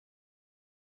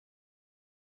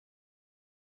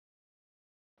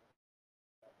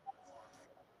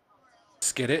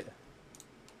Let's get it.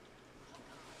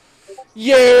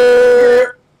 Yeah.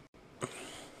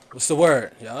 What's the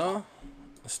word, y'all?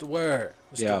 What's the word?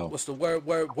 What's the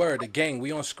word? The gang,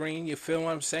 we on screen, you feel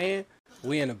what I'm saying?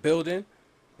 We in the building.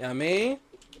 You know what I mean?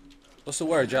 What's the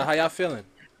word, y'all? How y'all feeling?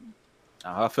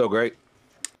 I feel great.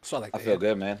 So I feel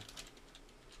good, man.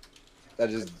 I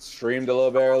just streamed a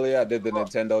little bit earlier. I did the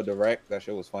Nintendo Direct. That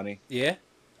shit was funny. Yeah?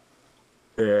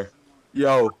 Yeah.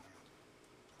 Yo.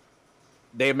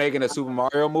 They making a Super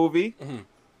Mario movie.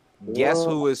 Mm-hmm. Guess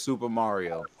who is Super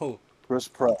Mario? Who? Chris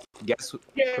Pratt. Guess who?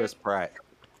 Yeah. Chris Pratt.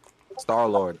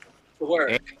 Star-Lord.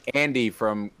 Andy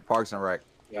from Parks and Rec.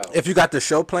 Yo. If you got the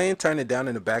show playing, turn it down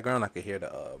in the background. I can hear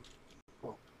the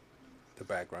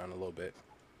background a little bit.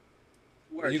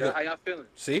 Word, how y'all feeling?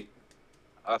 See?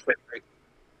 I feel great.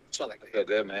 I feel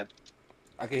good, man.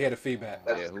 I can hear the feedback.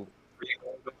 Yeah, who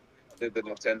did the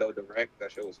Nintendo Direct?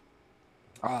 That shit was.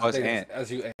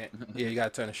 As you, yeah, you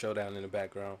gotta turn the show down in the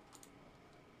background.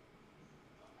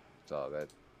 It's all good.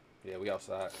 Yeah, we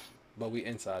outside, but we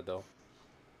inside though.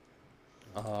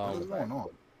 What's going on?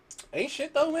 Ain't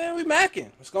shit though, man. We macking.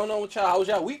 What's going on with y'all? How was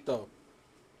y'all week though?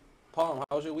 Palm,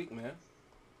 how was your week, man?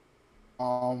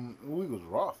 The week was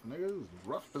rough, nigga. It was the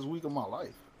roughest week of my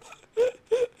life.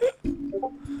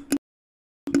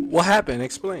 What happened?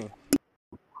 Explain.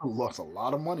 I lost a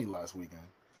lot of money last weekend.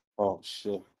 Oh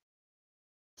shit.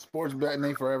 Sports betting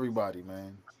ain't for everybody,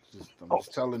 man. I'm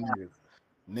just telling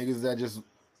niggas that just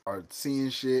are seeing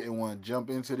shit and want to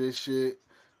jump into this shit.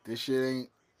 This shit ain't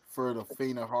for the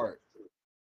faint of heart.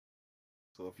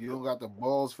 So if you don't got the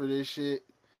balls for this shit,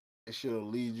 it shit'll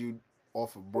lead you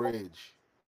off a bridge.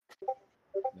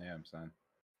 Damn, son.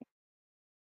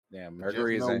 Damn,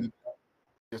 Mercury's in.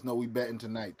 Just know we betting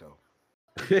tonight though.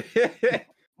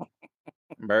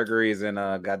 Mercury's in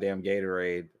goddamn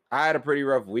Gatorade. I had a pretty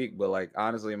rough week, but like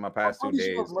honestly, in my past 2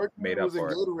 days, made up for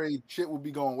it. Gatorade, shit would be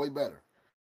going way better.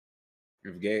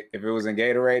 If it was in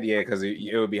Gatorade, yeah, because it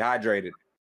would be hydrated.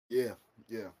 Yeah.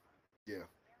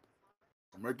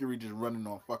 Mercury just running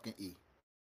on fucking E.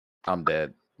 I'm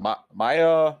dead. My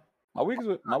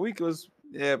week was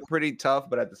pretty tough,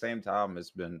 but at the same time,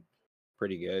 it's been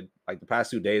pretty good. Like the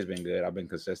past 2 days been good. I've been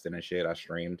consistent and shit. I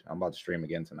streamed. I'm about to stream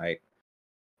again tonight.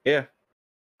 Yeah,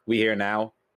 we here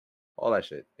now. All that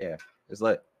shit. Yeah, it's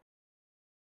lit.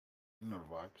 You know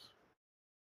the vibes.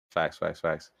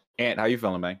 Facts. Ant, how you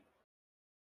feeling, man?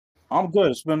 I'm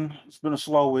good. It's been a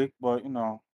slow week, but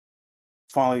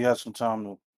finally had some time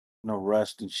to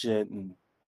rest and shit and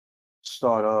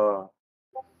start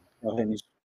hitting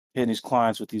these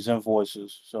clients with these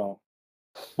invoices. So,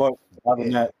 but other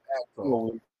than that,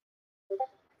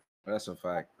 that's a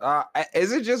fact.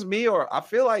 Is it just me, or I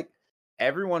feel like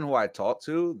everyone who I talked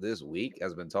to this week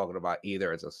has been talking about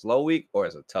either it's a slow week or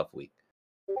it's a tough week.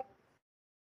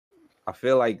 I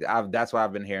feel like that's what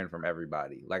I've been hearing from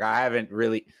everybody. Like I haven't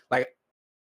really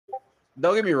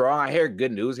don't get me wrong, I hear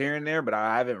good news here and there, but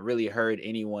I haven't really heard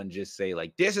anyone just say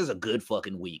like this is a good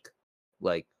fucking week.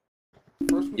 Like,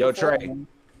 yo, Trey.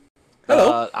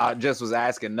 Hello. I just was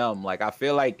asking them. Like, I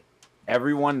feel like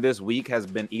everyone this week has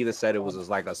been either said it was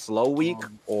like a slow week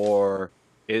or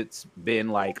it's been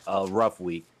like a rough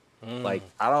week. Like,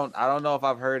 I don't know if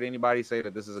I've heard anybody say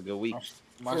that this is a good week.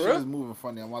 My shit is moving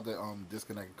funny. I'm about to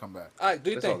disconnect and come back. All right,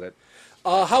 do you think?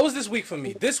 How was this week for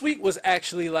me? This week was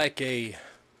actually like a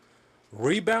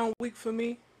rebound week for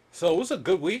me. So it was a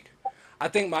good week. I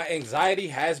think my anxiety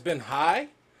has been high,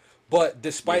 but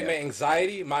despite my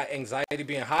anxiety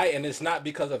being high, and it's not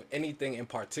because of anything in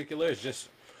particular, it's just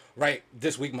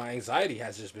this week my anxiety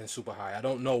has just been super high. I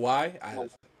don't know why.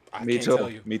 I can't tell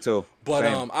you. Me too. But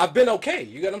Same. I've been okay.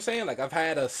 You get what I'm saying? Like I've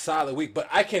had a solid week, but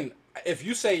if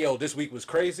you say, yo, this week was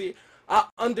crazy, I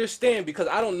understand because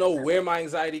I don't know where my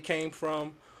anxiety came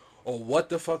from or what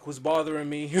the fuck was bothering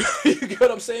me. You get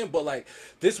what I'm saying? But like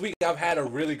this week I've had a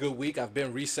really good week. I've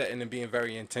been resetting and being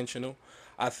very intentional.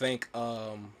 I think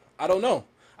I don't know.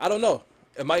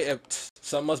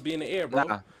 Something must be in the air, bro.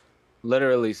 Nah,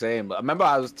 literally same. Remember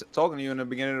I was talking to you in the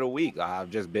beginning of the week.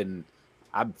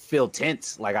 I feel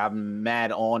tense, like I'm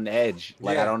mad on edge.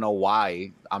 Like I don't know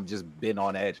why. I'm just been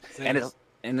on edge, and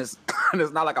it's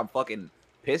not like I'm fucking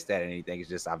pissed at anything. It's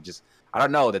just I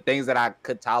don't know. The things that I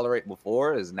could tolerate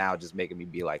before is now just making me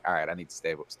be like, all right, I need to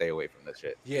stay away from this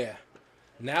shit. Yeah.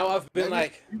 Now I've been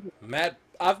like mad.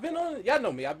 I've been on. Y'all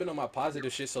know me. I've been on my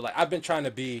positive shit. So like I've been trying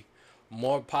to be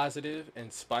more positive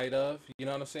in spite of, you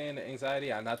know what I'm saying, the anxiety,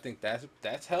 and I think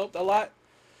that's helped a lot.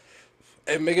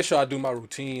 And making sure I do my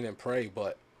routine and pray,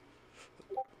 but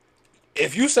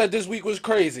if you said this week was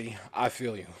crazy, I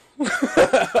feel you.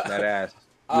 That ass.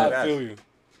 I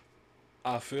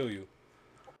feel you.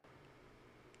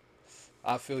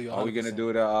 I feel you. 100%. Are we gonna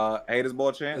do the haters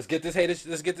ball chant? Let's get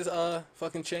this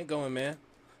fucking chant going, man.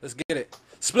 Let's get it.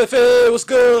 Spliffy, what's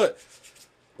good?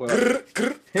 Grr,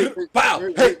 grr, grr, bow.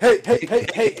 Hey, hey, hey, hey,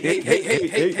 hey, hey, hey, hey,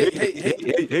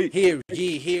 hey, hey,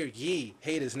 hey. Hear ye.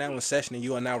 Haters now in session, and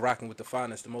you are now rocking with the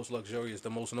finest, the most luxurious, the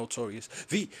most notorious,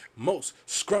 the most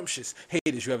scrumptious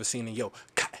haters you ever seen in your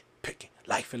picking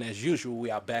life. And as usual, we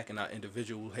are back in our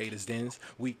individual haters dens.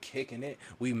 We kicking it.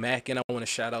 We macking. I want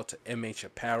to shout out to MH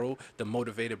Apparel, the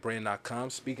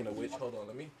motivatedbrand.com. Speaking of which, hold on,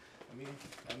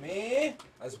 I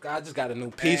just got a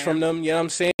new piece from them, you know what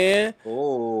I'm saying?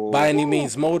 Oh. By any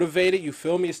means motivated, you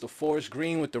feel me? It's the forest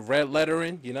green with the red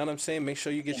lettering, you know what I'm saying? Make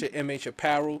sure you get your MH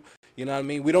Apparel, you know what I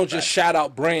mean? We don't just shout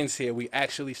out brands here, we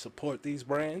actually support these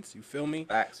brands, you feel me?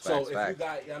 Facts, if you got, you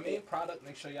know what I mean, product,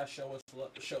 make sure y'all show us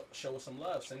some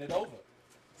love, send it over,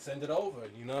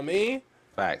 you know what I mean?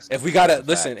 Facts. If we gotta,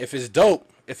 listen, if it's dope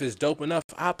enough,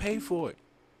 I'll pay for it.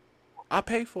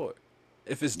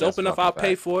 If it's dope enough, I'll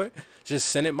pay for it. Just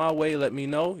send it my way. Let me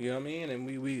know. You know what I mean? And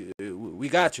we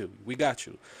got you. We got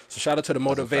you. So shout out to the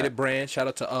Motivated brand. Shout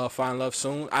out to Find Love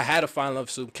Soon. I had a Find Love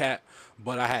Soon cap,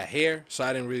 but I had hair, so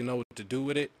I didn't really know what to do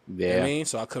with it. Yeah. You know what I mean?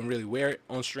 So I couldn't really wear it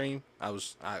on stream.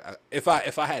 If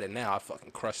I had it now, I'd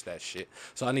fucking crush that shit.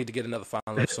 So I need to get another Find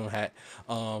Love Soon hat.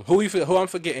 Who I'm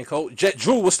forgetting, Coach? Jet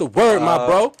Drew, what's the word, my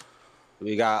bro?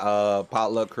 We got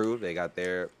Potluck Crew. They got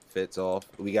their fits off.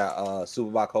 We got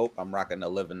Superblock Hope. I'm rocking the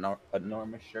Live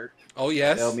Enormous shirt. Oh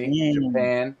yes. Feel me?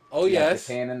 Japan. Oh yes.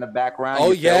 Japan in the background. Oh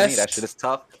you feel yes. Me? That shit is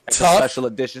tough. That's tough. Special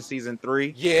edition season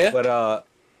 3. Yeah. But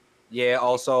yeah.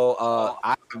 Also, I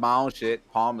have my own shit.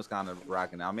 Palm is kind of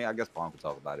rocking. I mean, I guess Palm can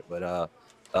talk about it. But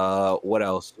what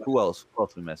else? Who else? Who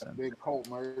else we missing? Big Colt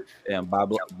merch. Yeah, by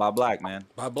Black, man.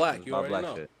 By Black, you already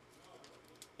know.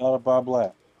 Not by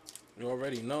Black. You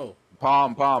already know.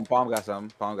 Palm got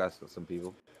something. Palm got some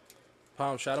people.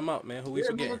 Palm, shout him out, man. Who we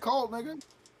forgetting? Nigga, Colt, nigga.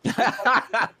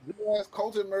 Ass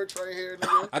Colton merch right here,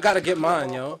 nigga. I gotta get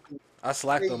mine, yo. I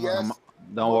slacked on mine.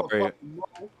 Don't worry.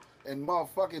 And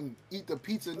motherfucking eat the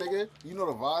pizza, nigga. You know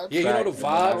the vibes. Yeah, you know the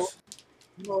vibes.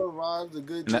 You know the vibes. The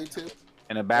good J-tip.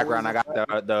 In the background, I got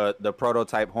the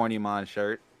prototype Horny Mon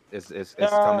shirt. It's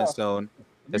coming soon.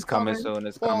 It's coming soon.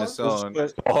 It's coming soon.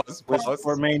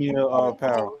 Squirmania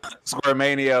apparel.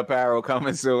 Squirmania apparel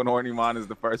coming soon. Horny Mon is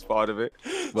the first part of it.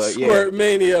 But yeah.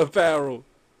 Squirmania apparel.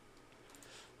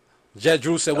 Jet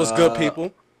Drew said, "What's good,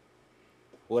 people?"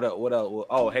 What up? What up?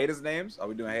 Oh, haters names? Are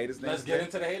we doing haters names? Let's get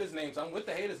into the haters names. I'm with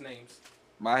the haters names.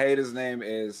 My haters name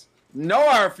is No,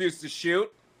 I refuse to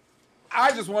shoot.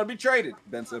 I just want to be traded.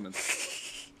 Ben Simmons.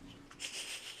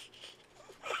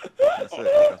 That's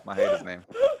it. That's my haters name.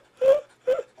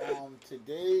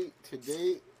 Today,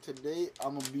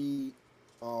 I'm gonna be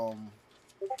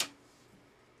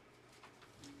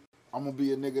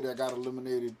a nigga that got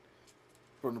eliminated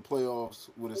from the playoffs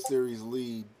with a series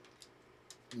lead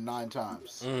 9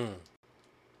 times.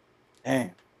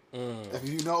 Damn. If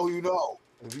you know, you know.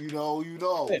 If you know, you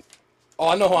know. Oh,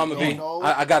 I know who I'm gonna be.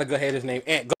 I got a good hater's name.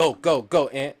 Ant, go,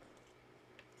 Ant.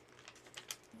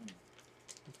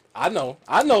 I know.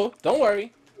 Don't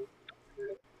worry.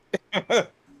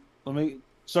 Let me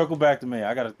circle back to me.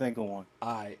 I gotta think of one.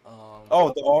 Alright.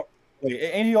 Wait,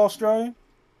 ain't he Australian?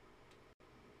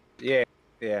 Yeah.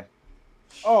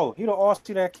 Oh, he the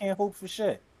Aussie that can't hoop for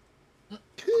shit.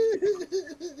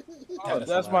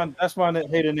 That's my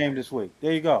hater name this week.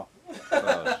 There you go.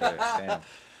 Oh shit! Damn.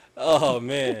 Oh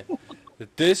man.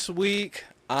 This week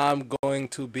I'm going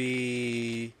to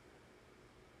be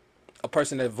a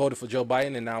person that voted for Joe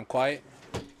Biden and now I'm quiet.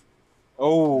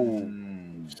 Oh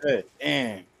shit!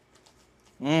 Damn.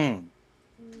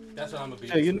 That's what I'm gonna be.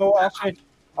 Hey, you know what?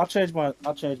 I'll change my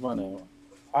name.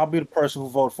 I'll be the person who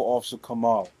voted for Officer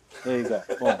Kamal. There you go.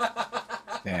 Boom.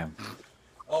 Damn.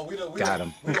 Oh, we the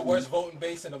worst voting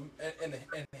base in the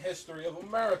history of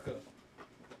America.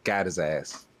 Got his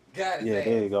ass. Got it. Yeah,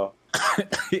 there you go.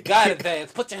 Got it,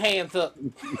 Dance. Put your hands up.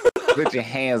 Put your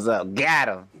hands up. Got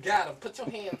him. Got him. Put your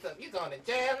hands up. You going to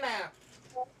jail now.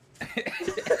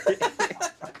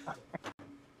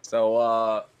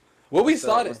 So, where we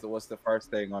started? What's the first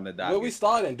thing on the docket? Where we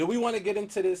starting? Do we want to get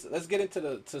into this? Let's get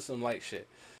into some light shit.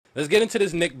 Let's get into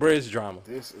this NICK BRIZ drama.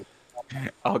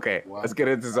 Okay, wow. Let's get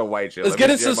into some white shit. Let's get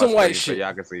into some white shit. So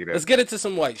y'all can see this. Let's get into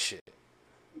some white shit.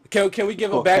 Can we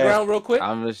give a background real quick?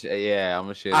 I'm gonna share. All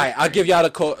right, I'll give y'all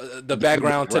the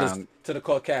background to the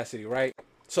Caucasity, right?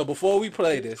 So before we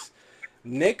play this,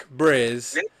 NICK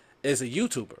BRIZ is a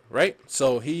YouTuber, right?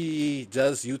 So he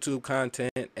does YouTube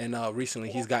content, and recently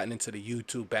he's gotten into the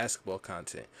YouTube basketball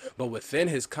content. But within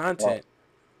his content,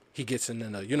 he gets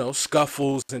into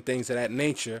scuffles and things of that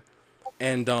nature,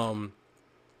 and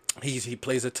He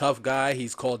plays a tough guy.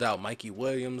 He's called out Mikey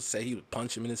Williams, said he would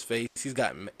punch him in his face. He's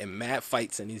got mad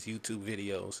fights in these YouTube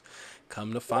videos.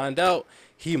 Come to find out,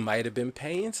 he might have been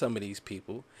paying some of these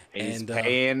people. He's And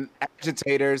paying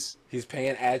agitators. he's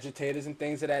paying agitators and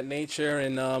things of that nature.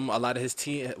 And a lot of his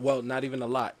team, well, not even a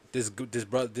lot. This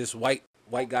white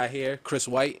guy here, Chris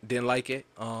White, didn't like it.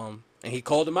 And he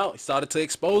called him out. He started to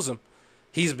expose him.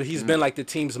 He's been like the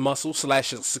team's muscle /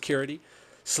 security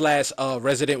 /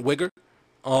 resident wigger.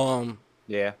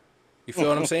 Yeah. You feel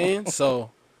what I'm saying?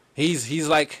 So he's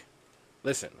like,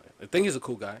 listen, I think he's a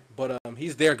cool guy, but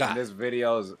he's their guy. In this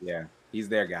videos, yeah, he's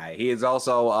their guy. He is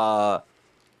also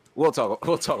we'll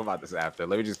talk about this after.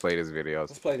 Let me just play this videos.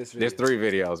 Let's play this video. There's 3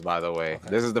 videos, by the way. Okay.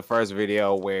 This is the first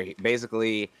video where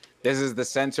basically this is the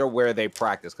center where they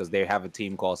practice because they have a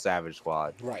team called Savage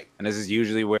Squad. Right. And this is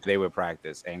usually where they would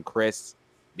practice. And Chris,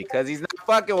 because he's not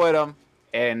fucking with him,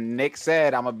 and Nick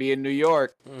said, I'm gonna be in New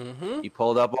York. He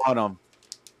pulled up on him.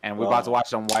 And we're about to watch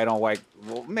some white on white.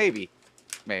 Well, maybe.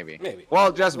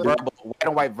 Well, just white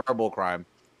on white verbal crime.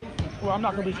 Well, I'm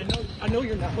not gonna be. I know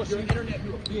you're not. You're internet,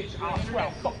 you bitch. I swear,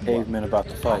 I'll fuck you. Cavemen about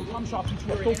to fight. I'm shopping.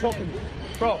 Don't talk to me,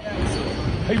 bro.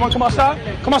 Hey, you wanna come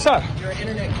outside? Come outside.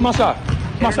 Come outside.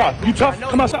 Come outside. You tough?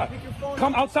 Come outside.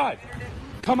 Come outside.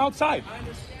 Come outside.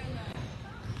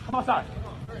 Come outside.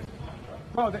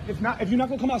 Bro, if you're not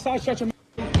gonna come outside, shut your mouth.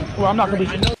 Well, I'm not gonna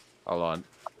be. Hold on.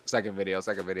 Second video.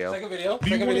 Do you want video.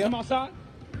 to come outside?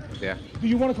 Yeah. Do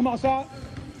you want to come outside?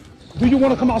 Do you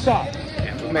want to come outside?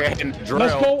 Let's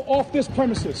Let's go off this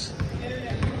premises.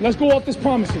 Let's go off this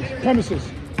premises.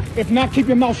 If not, keep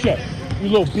your mouth shut. You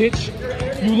little bitch.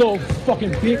 You little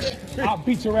fucking bitch. I'll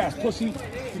beat your ass, pussy.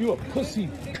 You a pussy.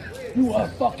 You a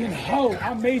fucking hoe.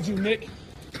 I made you, Nick.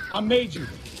 I made you.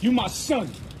 You my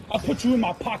son. I put you in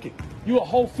my pocket. You a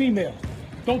whole female.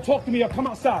 Don't talk to me or come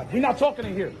outside. We're not talking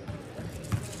in here.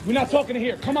 We're not talking in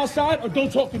here. Come outside or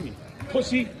don't talk to me.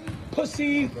 Pussy.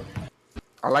 Pussy.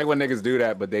 I like when niggas do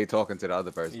that, but they talking to the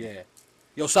other person. Yeah.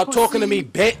 Yo, stop talking to me,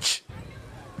 bitch.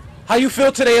 How you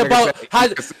feel today about how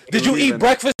did you eat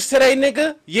breakfast today,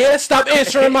 nigga? Yeah, stop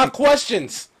answering my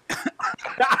questions.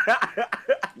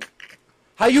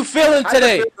 How you feeling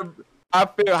today?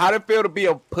 How'd it feel to be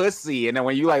a pussy? And then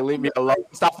when you like leave me alone,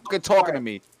 stop fucking talking to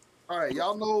me. All right,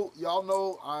 y'all know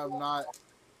I'm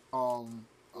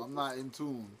not in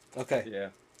tune. Okay. Yeah.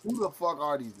 Who the fuck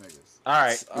are these niggas? All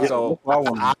right, so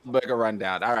I'll make a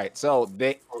rundown. All right, so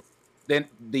then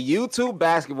the YouTube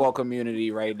basketball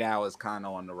community right now is kind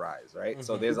of on the rise, right?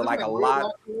 So there's like a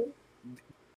lot.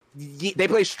 They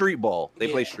play street ball.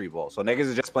 They play street ball. So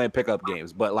niggas are just playing pickup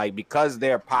games, but like because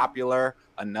they're popular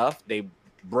enough, they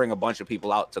bring a bunch of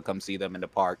people out to come see them in the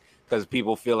park because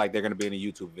people feel like they're gonna be in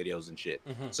the YouTube videos and shit.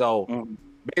 So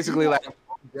basically, like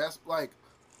that's like.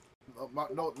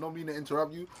 No mean to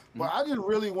interrupt you, but I just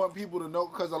really want people to know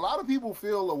because a lot of people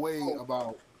feel a way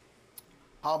about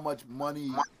how much money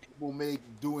people make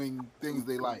doing things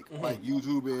they like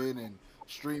YouTubing and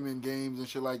streaming games and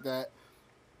shit like that.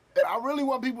 And I really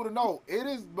want people to know it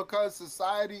is because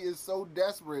society is so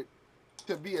desperate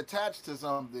to be attached to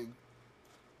something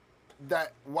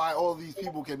that why all these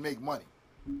people can make money.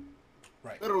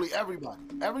 Right. Literally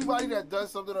everybody that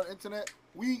does something on the internet,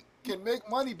 we can make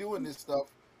money doing this stuff.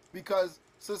 Because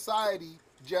society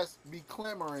just be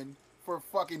clamoring for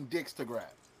fucking dicks to grab.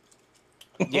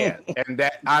 Yeah, and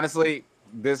that honestly,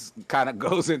 this kind of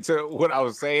goes into what I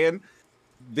was saying.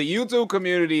 The YouTube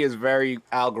community is very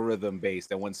algorithm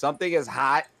based, and when something is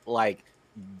hot, like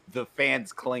the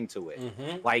fans cling to it.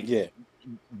 Like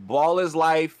Ball is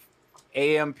Life,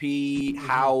 AMP,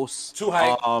 House, Too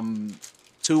Hype,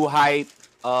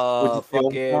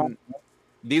 fucking.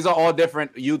 These are all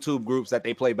different YouTube groups that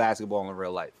they play basketball in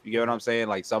real life. You get what I'm saying?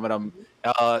 Like some of them,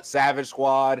 Savage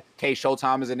Squad, K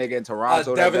Showtime is a nigga in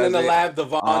Toronto. Devin in the Lab,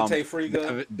 Devontae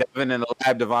Friga. Devin in the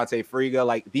Lab, Devontae Friga.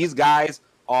 Like these guys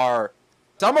are,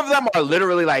 some of them are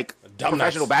literally like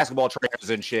professional basketball players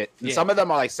and shit. And some of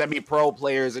them are like semi-pro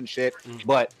players and shit.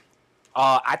 But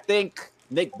I think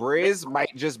Nick Briz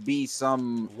might just be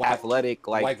some athletic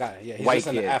like white guy. Yeah, he's white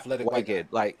just kid, an athletic white kid.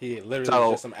 Like he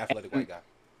literally just some athletic white guy.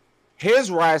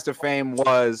 His rise to fame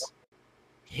was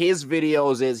his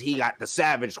videos is he got the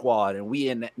Savage Squad and we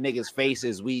in niggas'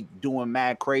 faces, we doing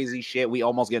mad crazy shit. We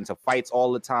almost get into fights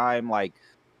all the time. Like,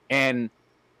 and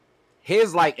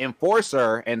his like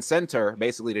enforcer and center,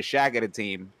 basically the Shaq of the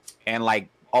team, and like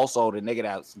also the nigga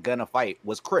that's gonna fight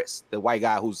was Chris, the white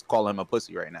guy who's calling him a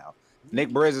pussy right now. Nick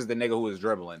Briz is the nigga who is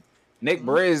dribbling. Nick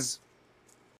Briz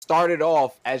started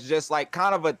off as just like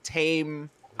kind of a tame,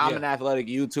 I'm an athletic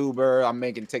YouTuber, I'm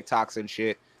making TikToks and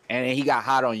shit. And then he got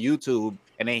hot on YouTube,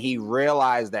 and then he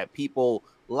realized that people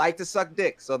like to suck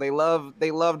dick, so they love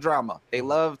drama. They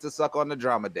love to suck on the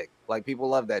drama dick. Like people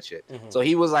love that shit. So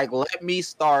he was like, let me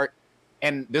start,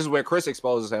 and this is where Chris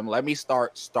exposes him. Let me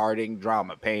starting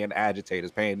drama, paying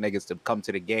agitators, paying niggas to come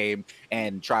to the game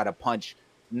and try to punch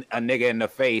a nigga in the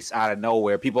face out of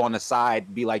nowhere. People on the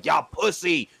side be like, y'all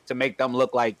pussy, to make them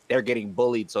look like they're getting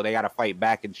bullied, so they got to fight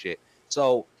back and shit.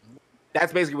 So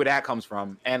that's basically where that comes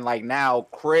from. And like now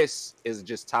Chris is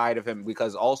just tired of him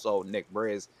because also Nick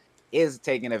Briz is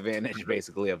taking advantage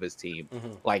basically of his team.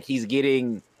 Like he's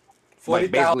getting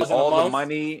like basically all the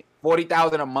money,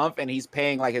 40,000 a month, and he's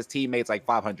paying like his teammates like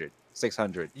 500,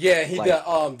 600. Yeah, he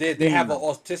like, they have an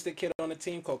autistic kid on the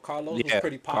team called Carlos, who's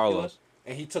pretty popular. Carlos.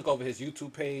 And he took over his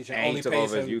YouTube page and only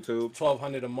pays him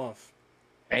 $1,200 a month.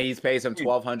 And he's pays him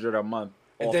 $1,200 a month.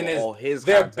 And then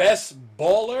their best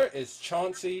baller is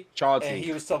Chauncey. And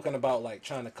he was talking about like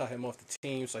trying to cut him off the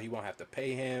team so he won't have to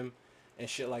pay him and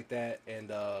shit like that.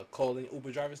 And calling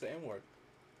Uber drivers the N-word.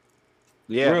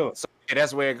 Yeah, really? So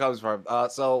that's where it comes from.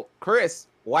 So Chris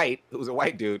White, who's a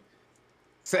white dude,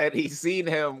 said he seen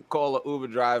him call an Uber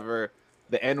driver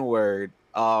the N-word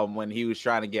when he was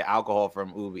trying to get alcohol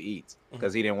from Uber Eats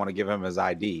because he didn't want to give him his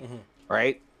ID,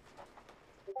 right?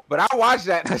 But I watched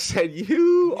that and I said,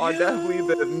 you are definitely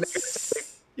the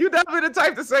nigga. You definitely the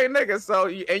type to say nigga. So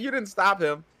and you didn't stop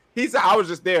him. He said, I was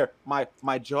just there.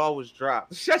 My jaw was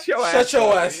dropped. Shut your ass up. Shut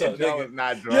your ass up, Your jaw was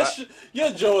not dropped.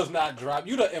 Your jaw is not dropped.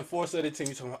 You the enforcer of the team.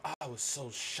 You talking about, I was so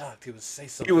shocked he would say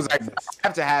something. He was like, this. I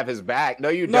have to have his back. No,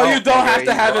 you don't. No, you don't have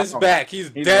to have his back. He's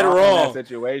dead wrong. In that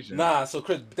situation. Nah, so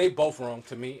Chris, they both wrong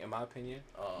to me, in my opinion.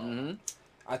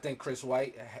 I think Chris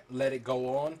White let it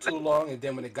go on too long, and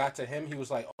then when it got to him, he was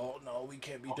like, "Oh no, we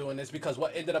can't be doing this," because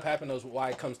what ended up happening was why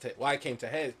it came to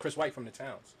head. Chris White from the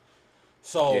Towns,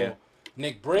 so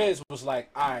Nick Briz was like,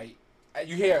 "All right,"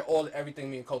 you hear everything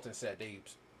me and Colton said. They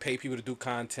pay people to do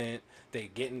content. They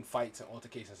get in fights and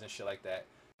altercations and shit like that.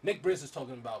 Nick Briz is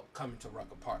talking about coming to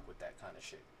Rucker Park with that kind of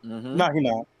shit. No, he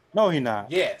not. No, he not.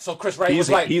 Yeah, so Chris White was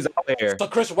like, he's out there. So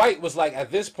Chris White was like,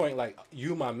 at this point, like,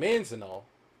 you my mans and all.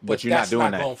 But you're not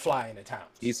doing that. That's not going to fly in the towns.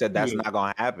 He said that's not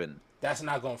going to happen. That's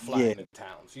not going to fly in the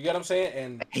towns. You get what I'm saying?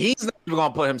 And he's not even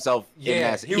going to put himself in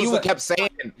that. He kept saying,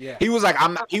 he was like,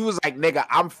 nigga,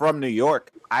 I'm from New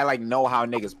York. I like know how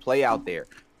niggas play out there.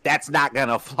 That's not going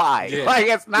to fly. Yeah. Like,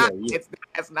 it's not.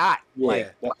 That's not. Yeah,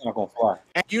 like, that's not going to fly.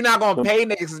 And you're not going to pay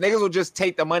niggas because niggas will just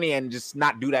take the money and just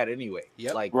not do that anyway.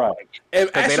 Yep. Like, right. And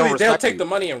actually, they'll take the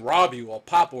money and rob you or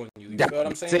pop on you. You feel what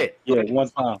I'm saying? That's it. Yeah, one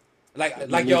time. Like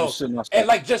yo, and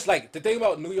like just like the thing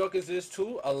about New York is this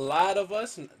too. A lot of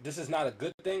us, this is not a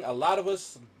good thing. A lot of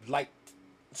us like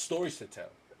stories to tell.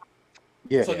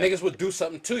 Yeah. So niggas would do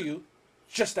something to you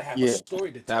just to have a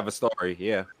story to tell. To have a story,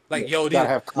 yeah. Like yo,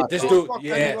 this dude,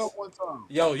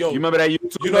 yo. You remember that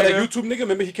YouTube? You know that YouTube nigga?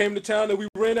 Remember he came to town and we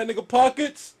ran that nigga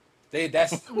pockets.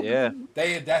 That's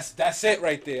it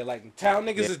right there. Like town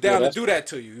niggas is down to do that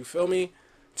to you. You feel me?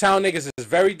 Town niggas is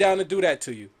very down to do that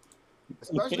to you.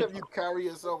 Especially if you carry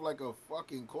yourself like a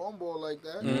fucking cornball like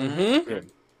that. Mm-hmm.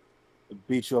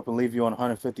 Beat you up and leave you on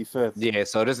 155th. Yeah,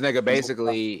 so this nigga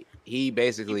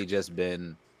basically just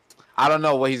been, I don't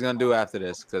know what he's gonna do after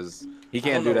this because he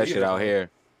can't do that shit out here.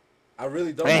 I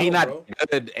really don't. And know, he not bro.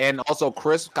 good. And also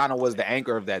Chris kind of was the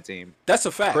anchor of that team. That's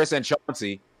a fact. Chris and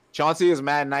Chauncey. Chauncey is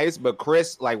mad nice, but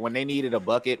Chris, like when they needed a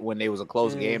bucket when they was a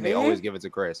close game, they always give it to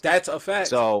Chris. That's a fact.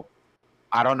 So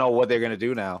I don't know what they're gonna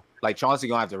do now. Like Chauncey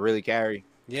gonna have to really carry.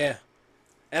 Yeah,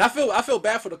 and I feel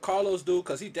bad for the Carlos dude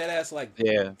because he dead ass like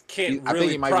can't really. I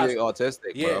think he might be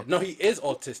autistic. Yeah, bro. no, he is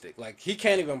autistic. Like he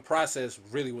can't even process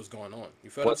really what's going on.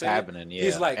 You feel what's what I'm saying? happening? Yeah,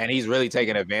 he's like, and he's really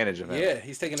taking advantage of him. Yeah,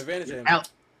 he's taking advantage of him.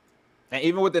 And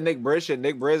even with the Nick Briz shit,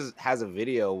 Nick Briz has a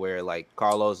video where like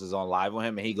Carlos is on live with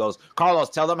him and he goes,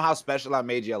 "Carlos, tell them how special I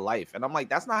made your life." And I'm like,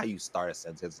 that's not how you start a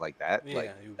sentence like that. Yeah,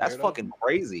 like that's fucking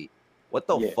crazy. What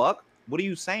the fuck? What are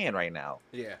you saying right now?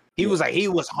 Yeah. He was like, he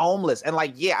was homeless. And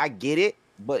like, yeah, I get it,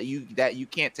 but you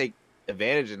can't take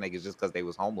advantage of niggas just because they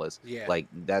was homeless. Yeah. Like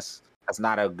that's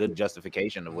not a good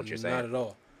justification of what you're saying. Not at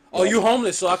all. Oh, you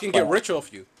homeless, so I can get rich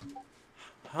off you.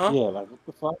 Huh? Yeah, like what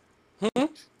the fuck?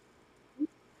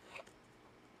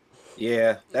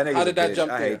 Yeah, that nigga. How did that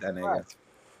jump I there? hate that nigga.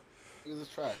 He's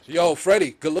trash. Yo,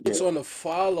 Freddie, good looks on the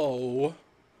follow.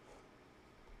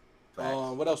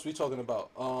 What else we talking about?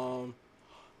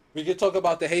 We could talk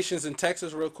about the Haitians in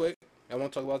Texas real quick. I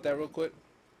want to talk about that real quick.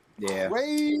 Yeah.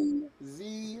 Crazy.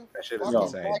 That shit is fucking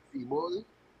insane. taxi, boy.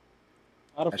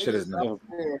 That shit is nuts.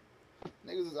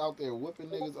 Niggas is out there whipping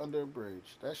niggas under a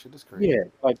bridge. That shit is crazy. Yeah,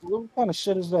 like what kind of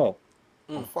shit is that?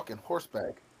 On fucking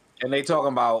horseback. And they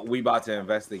talking about we about to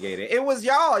investigate it. It was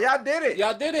y'all. Y'all did it.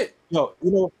 Y'all did it. Yo,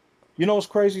 you know what's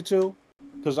crazy too?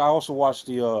 because I also watched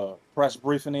the press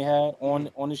briefing they had on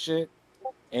the shit,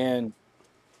 and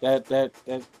that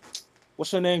what's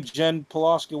her name, Jen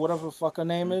Pulaski, whatever the fuck her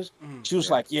name is. She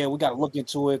was like, "Yeah, we got to look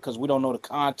into it because we don't know the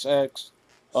context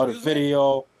of the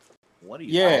video." What are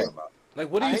you talking about?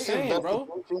 Like, what are you saying,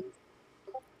 bro?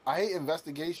 I hate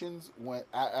investigations when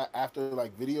after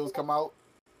like videos come out.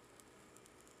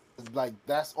 Like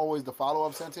that's always the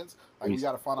follow-up sentence. Like we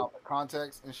got to find out the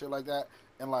context and shit like that.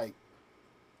 And like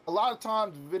a lot of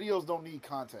times videos don't need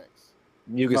context.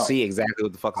 You can see exactly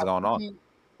what the fuck is going on.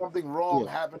 Something wrong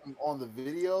happening on the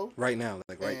video right now,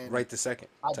 like right this second,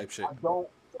 type shit.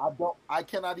 I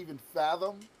cannot even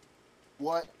fathom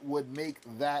what would make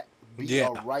that be a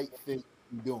right thing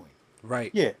to be doing. Right.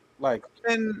 Yeah. Like,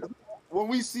 and when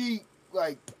we see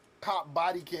like cop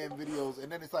body cam videos,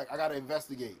 and then it's like I gotta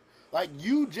investigate. Like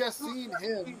you just seen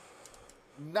him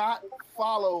not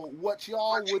follow what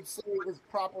y'all would say is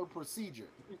proper procedure.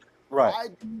 Right. I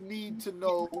do need to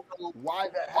know why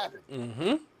that happened.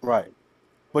 Mm-hmm. Right.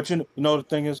 But you know the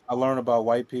thing is, I learned about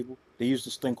white people. They use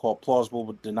this thing called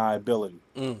plausible deniability.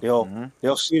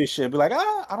 They'll see this shit and be like,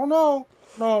 I don't know.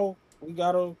 No, we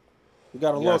gotta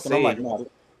look. And I'm like,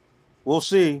 no, we'll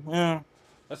see. Yeah.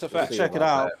 That's a fact. Check it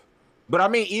out. That. But I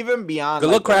mean, even beyond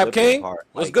good look, Crab King.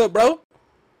 What's good, bro?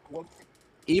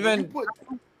 Even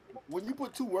when you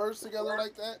put two words together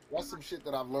like that, that's some shit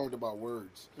that I've learned about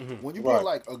words. When you put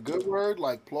like a good word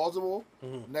like plausible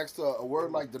next to a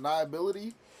word like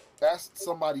deniability, that's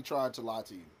somebody trying to lie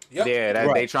to you. Yep.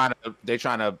 Yeah, they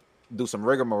trying to do some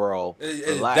rigmarole.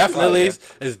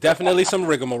 It's definitely some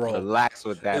rigmarole. Relax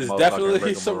with that. It's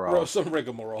definitely some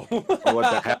rigmarole. What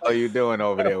the hell are you doing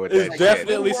over there with that? It's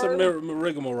definitely some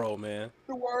rigmarole, man.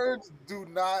 The words do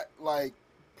not like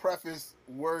preface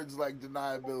words like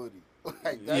deniability.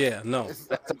 Like that's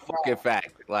a fucking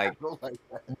fact. Like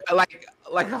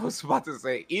I was about to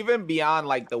say, even beyond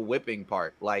like the whipping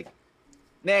part, like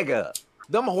nigga,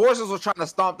 them horses were trying to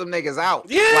stomp them niggas out.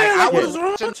 Yeah, like I was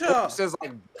watching horses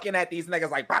like looking at these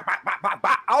niggas like bah, bah, bah, bah,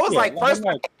 bah. I was like, first,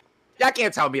 y'all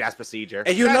can't tell me that's procedure.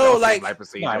 And you know, like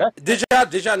procedure. Did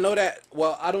y'all know that?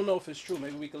 Well, I don't know if it's true.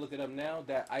 Maybe we can look it up now.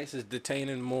 That ICE is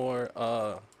detaining more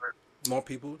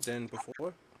people than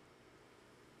before.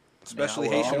 Especially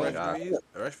Haitian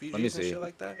refugees and shit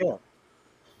like that. Yeah.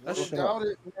 That's doubt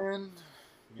it, man.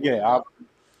 Yeah,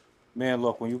 man.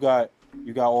 Look, when you got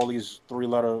all these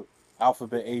 3-letter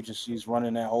alphabet agencies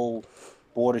running that whole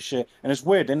border shit, and it's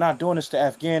weird. They're not doing this to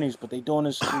Afghanis, but they're doing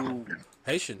this to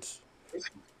Haitians.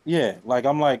 Yeah, like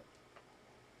I'm like,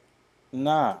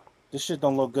 nah, this shit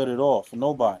don't look good at all for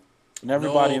nobody, and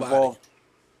everybody involved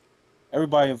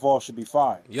should be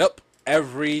fired. Yep.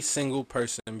 Every single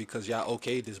person, because y'all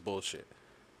okayed this bullshit.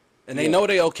 And they know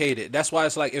they okayed it. That's why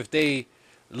it's like if they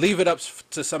leave it up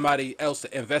to somebody else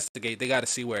to investigate, they got to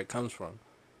see where it comes from.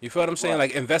 You feel what I'm saying?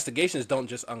 Like investigations don't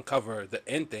just uncover the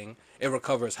end thing. It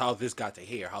recovers how this got to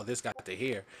here, how this got to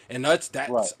here. And that's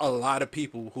a lot of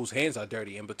people whose hands are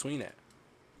dirty in between that.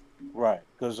 Right.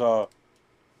 Because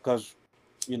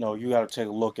you know, you got to take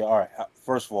a look at, all right,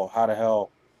 first of all,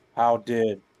 how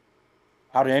did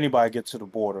anybody get to the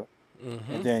border?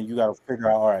 And then you got to figure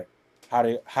out, all right,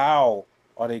 how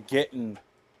are they getting,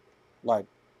 like,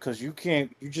 because you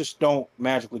just don't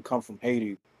magically come from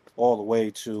Haiti all the way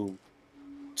to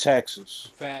Texas.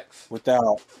 Facts.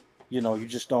 Without, you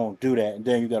just don't do that. And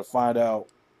then you got to find out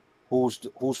who's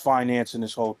financing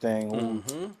this whole thing,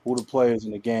 who the players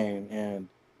in the game. And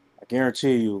I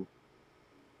guarantee you,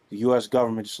 the U.S.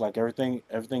 government, just like everything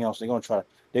else, they're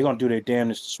gonna do their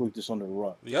damnedest to sweep this under the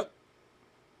rug. Yep.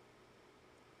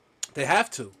 They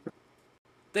have to.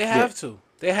 They have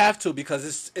to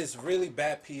because it's really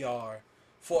bad PR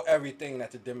for everything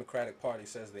that the Democratic Party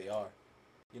says they are.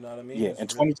 You know what I mean? Yeah, and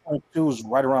 2022 is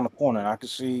right around the corner, and I could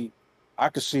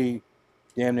see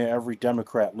damn near every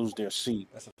Democrat lose their seat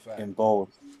in both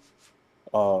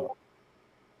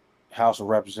House of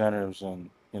Representatives and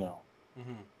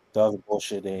the other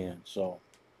bullshit they in. So,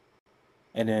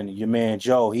 and then your man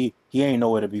Joe, he ain't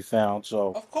nowhere to be found.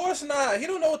 So of course not. He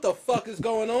don't know what the fuck is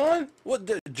going on. What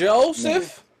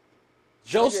Joseph?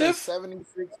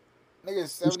 Nigga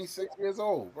is 76 years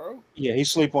old, bro. Yeah, he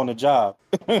sleep on the job.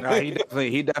 Nah, he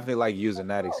definitely like using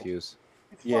that excuse.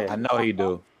 Yeah, I know he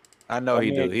do.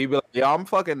 He do. He be like, yo,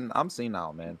 I'm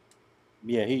senile, man.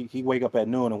 Yeah, he wake up at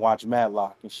noon and watch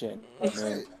Matlock and shit. I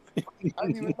didn't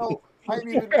even know. I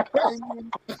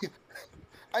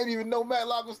didn't even know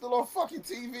Matlock was still on fucking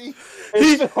TV.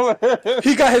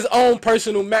 He got his own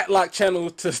personal Matlock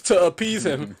channel to appease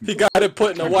him. He got it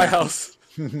put in the White House.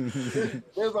 And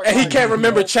he can't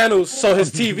remember channels, so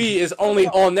his TV is only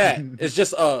on that. It's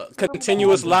just a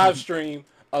continuous live stream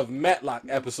of Matlock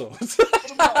episodes.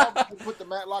 Put the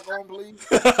Matlock on, please.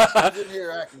 He's in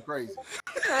here acting crazy.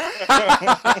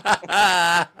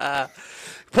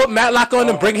 Put Matlock on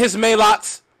and bring his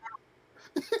Maylocks.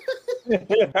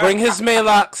 Bring his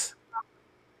Maylocks.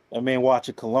 I mean,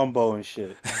 watching Columbo and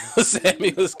shit.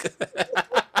 Sammy was good.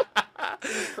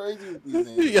 He's crazy with these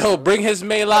names. Yo, bring his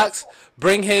Maylocks,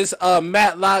 bring his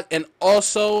Matlock, and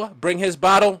also bring his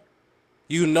bottle.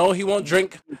 You know he won't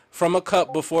drink from a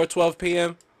cup before 12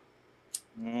 p.m.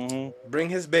 Mm-hmm. Bring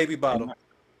his baby bottle.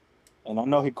 And I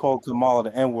know he called Kamala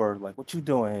the N-word. Like, what you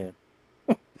doing here?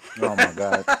 Oh my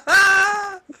god.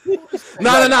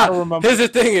 No. Here's the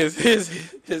thing is,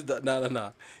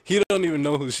 no. He don't even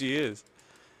know who she is.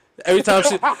 Every time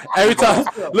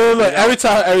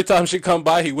she come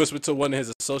by, he whispered to one of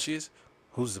his associates,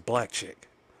 "Who's the black chick?"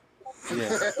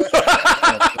 Yeah.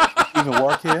 Even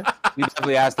work here? He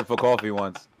definitely asked her for coffee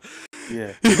once.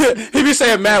 Yeah. He be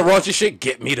saying mad raunchy shit.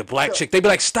 Get me the black chick. They be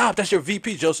like, "Stop, that's your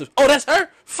VP, Joseph." Oh, that's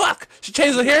her. Fuck, she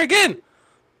changed her hair again.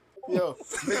 Yo,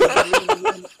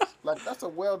 like that's a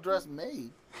well-dressed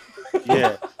maid.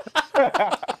 Yeah.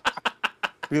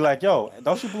 Be like, yo,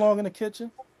 don't you belong in the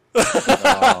kitchen?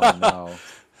 Oh no.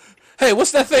 Hey,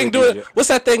 what's that thing doing? What's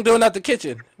that thing doing at the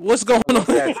kitchen? What's going on?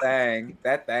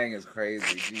 That thing is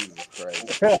crazy. Jesus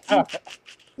Christ.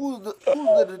 Who's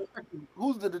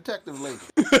the detective lady?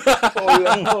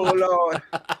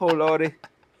 Oh Lordy.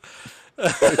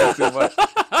 Too much.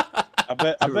 I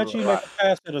bet you make a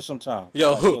pass at her sometime.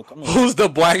 Yo, who's the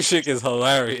black chick is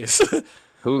hilarious.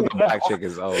 Who's the black chick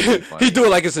is always funny. He do it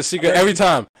like it's a secret every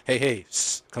time. Hey,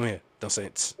 come here. Don't say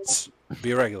it.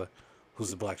 Be a regular. Who's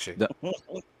the black chick?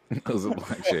 Who's the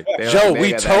black chick? Joe,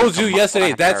 we told you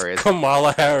yesterday. That's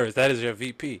Kamala Harris. That is your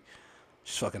VP.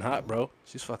 She's fucking hot, bro.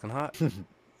 She's fucking hot. Yeah.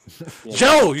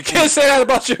 Joe, you can't say that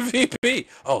about your VP.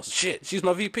 Oh shit, she's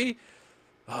my VP.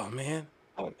 Oh man.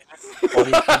 Oh, he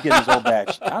getting his own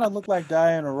back. She kind of look like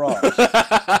Diana Ross.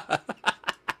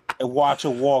 And watch her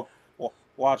walk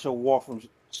from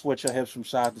switch her hips from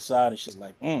side to side and shit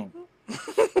like,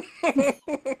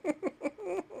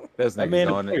 This nigga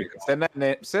going to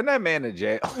send that man to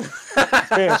jail.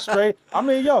 Yeah, straight. I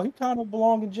mean, yo, he kind of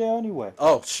belong in jail anyway.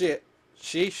 Oh shit.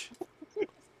 Sheesh.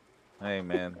 Hey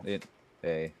man,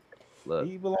 hey, look.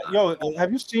 Yo,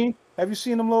 have you seen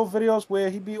them little videos where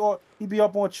he be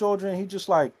up on children? He just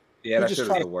like that shit is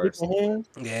the worst.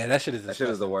 Yeah, that shit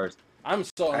is the worst. I'm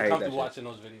so uncomfortable watching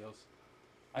those videos.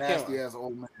 Nasty ass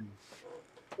old man.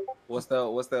 What's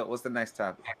the next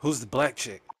topic? Who's the black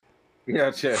chick? Yeah,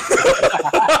 chick.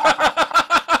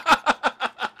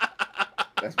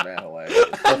 That's mad hilarious.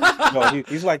 No,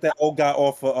 he's like that old guy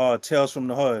off of Tales from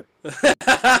the Hood. Oh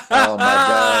my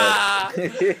god.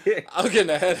 I'm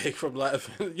getting a headache from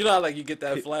laughing. You know how like you get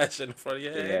that flash in front of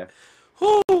your head?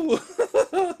 Yeah. Whoo.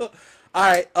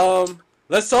 Alright,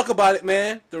 let's talk about it,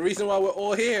 man. The reason why we're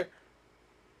all here.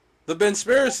 The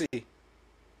BenSpiracy.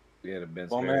 Yeah, the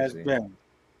BenSpiracy. Ben.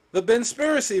 The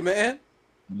BenSpiracy, man.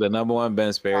 The number one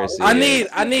BenSpiracy. I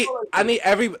need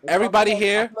everybody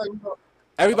here.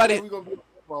 Everybody. We gonna be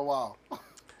for a while.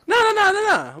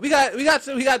 No. We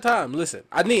got time. Listen,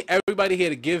 I need everybody here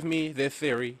to give me their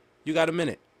theory. You got a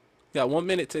minute. You got 1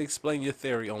 minute to explain your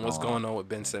theory on what's going on with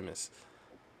Ben Simmons.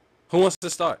 Who wants to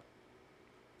start?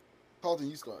 Colton,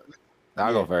 you start.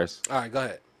 I'll go first. All right, go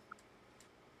ahead.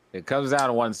 It comes down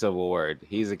to one simple word.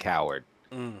 He's a coward.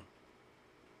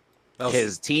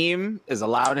 His team is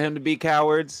allowing him to be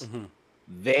cowards. Mm-hmm.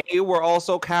 They were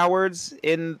also cowards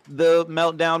in the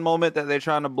meltdown moment that they're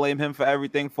trying to blame him for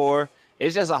everything for.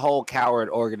 It's just a whole coward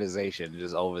organization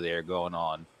just over there going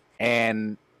on.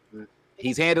 And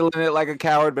he's handling it like a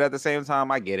coward, but at the same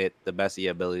time, I get it. The best of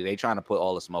your ability. They trying to put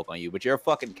all the smoke on you, but you're a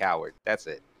fucking coward. That's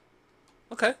it.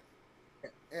 Okay.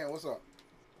 Yeah, what's up?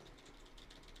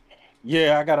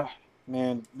 Yeah,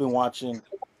 been watching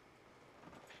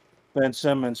Ben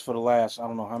Simmons for the last, I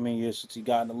don't know how many years since he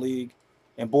got in the league.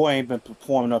 And boy ain't been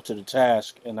performing up to the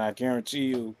task. And I guarantee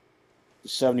you, the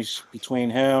 70s between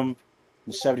him and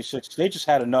the 76ers, they just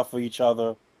had enough of each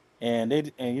other. And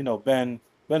Ben's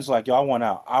like, yo, I want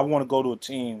out. I want to go to a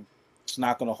team that's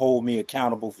not gonna hold me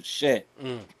accountable for shit.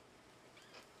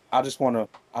 I just wanna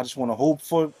hoop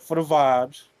for the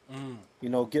vibes.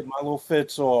 Get my little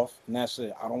fits off, and that's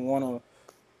it. I don't wanna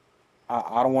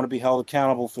be held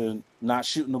accountable for not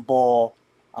shooting the ball.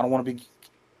 I don't want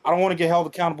to get held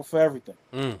accountable for everything.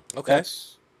 Okay.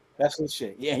 That's the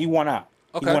shit. Yeah, he won out.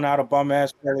 Okay. He went out of bum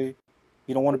ass Philly.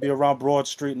 He don't want to be around Broad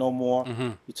Street no more.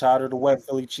 He tired of the wet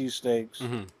Philly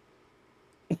cheesesteaks.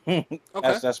 Okay.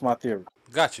 That's my theory.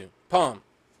 Got you. Palm.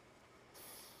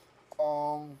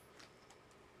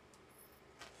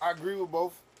 I agree with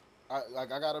both. I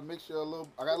got a mixture a little.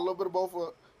 I got a little bit of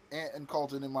both Ant and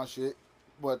Colton in my shit,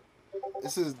 but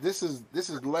this is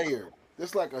layered. This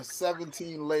is like a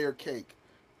 17 layer cake.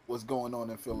 What's going on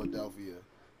in Philadelphia,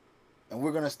 and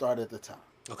we're gonna start at the top.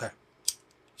 Okay.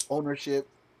 Ownership,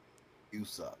 you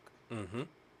suck. Mm-hmm.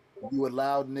 You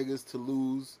allowed niggas to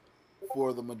lose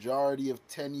for the majority of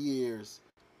 10 years.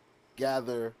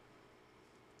 Gather,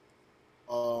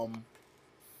 2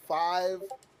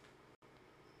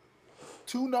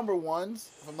 number ones,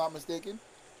 if I'm not mistaken.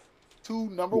 2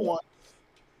 number ones.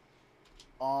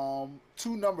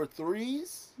 2 number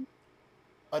threes.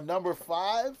 A number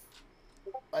 5.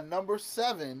 A number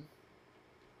 7.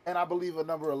 And I believe a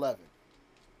number 11.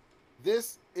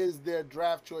 This is their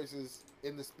draft choices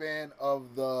in the span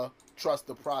of the trust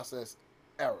the process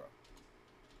era.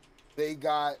 They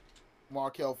got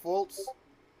Markelle Fultz,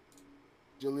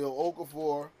 Jahlil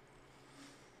Okafor,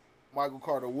 Michael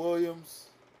Carter Williams,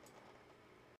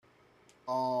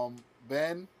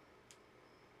 Ben,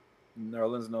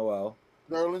 Nerlens Noel.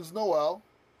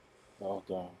 Oh,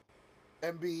 damn.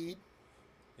 Embiid.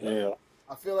 Yeah.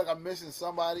 I feel like I'm missing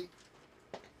somebody.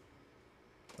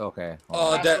 Okay.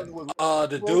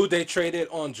 The dude they traded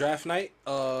on draft night,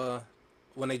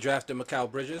 when they drafted Mikal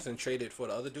Bridges and traded for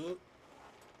the other dude.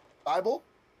 Thibault?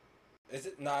 Is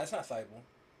it? Nah, it's not Thibault.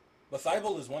 But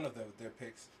Thibault is one of their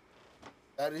picks.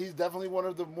 He's definitely one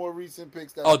of the more recent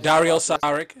picks. Dario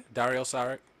Saric.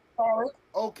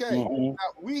 Okay. Mm-hmm.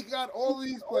 Now, we got all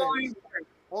these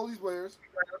players.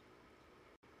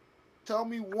 Tell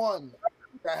me one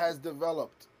that has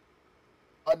developed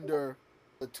under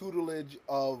the tutelage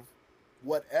of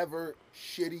whatever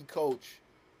shitty coach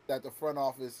that the front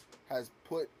office has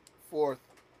put forth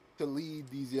to lead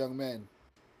these young men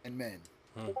and men.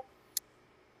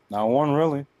 Not one,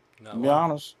 really. To be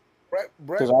honest. Brett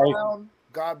Brown,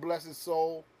 God bless his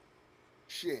soul.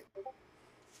 Shit.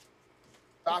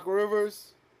 Doc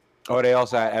Rivers. Oh, they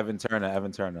also had Evan Turner.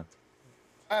 Evan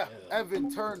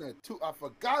Turner, too. I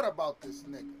forgot about this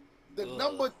nigga. The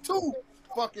number 2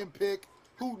 fucking pick.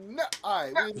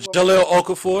 Jahlil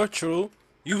Okafor, true.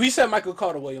 We said Michael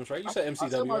Carter Williams, right? You said MCW. I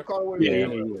said Michael Carter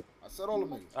Williams. Yeah. I said all the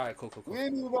niggas. All right, cool. We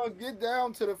ain't even gonna get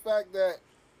down to the fact that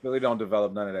Really don't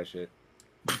develop none of that shit.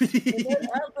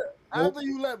 after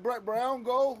you let Brett Brown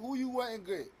go, who you went and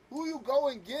get? Who you go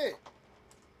and get?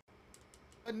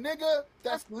 A nigga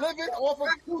that's living off of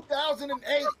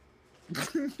 2008.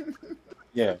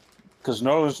 Yeah, because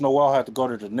Nerlens Noel had to go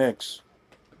to the Knicks,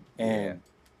 and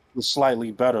it's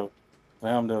slightly better for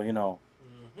him to,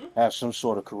 have some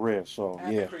sort of career. So,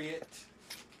 yeah.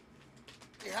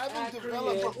 They haven't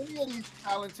developed any of these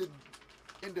talented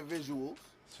individuals.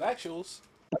 It's factuals.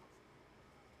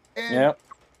 And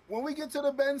when we get to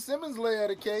the Ben Simmons layer of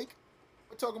the cake,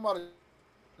 we're talking about a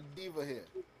diva here.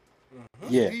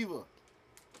 Yeah. Diva.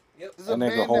 Yep. This is a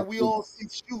man that we all see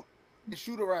shoot in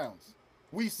shoot-arounds.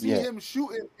 We see him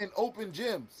shooting in open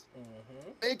gyms,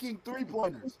 making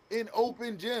 3-pointers in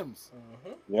open gyms.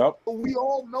 Yep. But we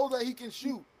all know that he can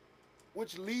shoot,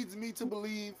 which leads me to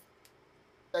believe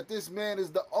that this man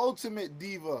is the ultimate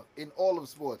diva in all of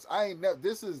sports.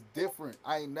 This is different.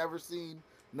 I ain't never seen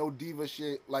no diva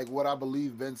shit like what I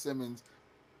believe Ben Simmons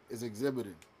is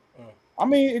exhibiting. I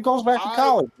mean, it goes back to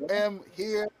college. I am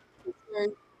here to say,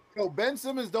 Ben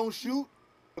Simmons don't shoot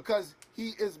because he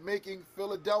is making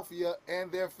Philadelphia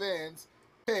and their fans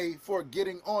pay for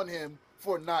getting on him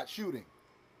for not shooting.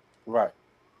 Right.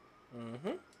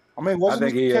 I mean, I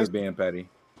think he is being petty.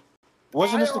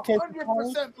 Wasn't this the case? I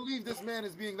 100% believe this man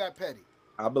is being that petty.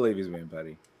 I believe he's being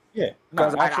petty. Yeah,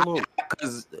 absolutely.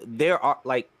 Because there are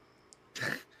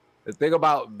the thing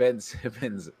about Ben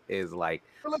Simmons is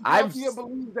Philadelphia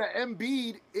believes that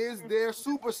Embiid is their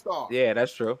superstar. Yeah,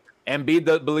 that's true.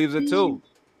 Embiid believes it too,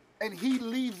 and he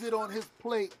leaves it on his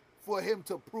plate for him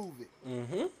to prove it.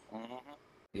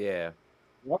 Yeah.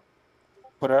 Yep.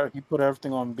 He put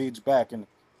everything on Embiid's back, and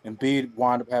Embiid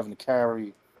wound up having to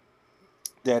carry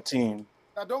that team.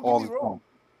 Now, don't get me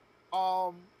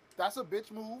wrong. That's a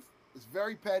bitch move. It's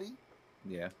very petty.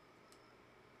 Yeah.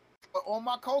 But on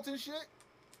my Colton shit,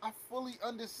 I fully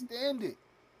understand it.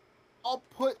 I'll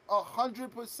put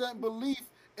 100% belief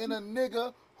in a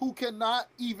nigga who cannot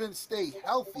even stay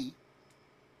healthy.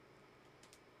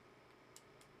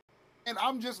 And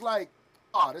I'm just like,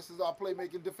 this is our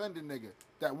playmaking defending nigga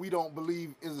that we don't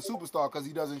believe is a superstar because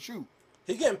he doesn't shoot.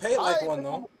 He getting paid like one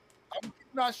though. I'm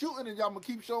not shooting, and I'm gonna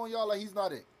keep showing y'all like he's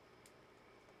not it.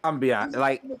 I'm beyond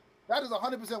that is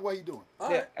 100% what he's doing.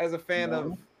 Yeah, as a fan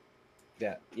of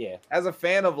as a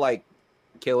fan of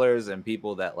killers and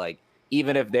people that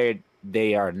even if they're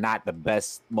they are not the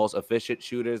best, most efficient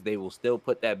shooters, they will still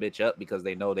put that bitch up because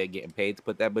they know they're getting paid to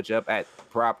put that bitch up at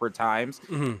proper times.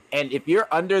 And if you're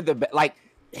under the like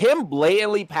him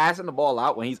blatantly passing the ball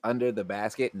out when he's under the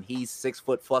basket and he's 6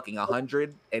 foot fucking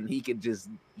 100 and he could just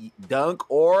dunk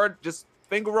or just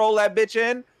finger roll that bitch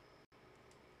in.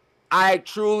 I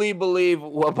truly believe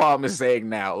what Palm is saying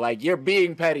now. Like, you're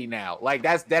being petty now. Like,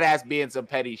 that ass being some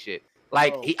petty shit.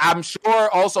 Like, I'm sure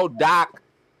also Doc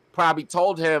probably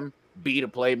told him, be the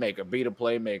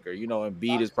playmaker. You know, and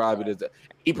Embiid is probably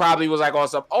he probably was like,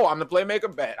 also, oh, I'm the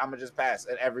playmaker, bet I'm gonna just pass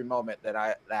at every moment that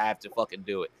I have to fucking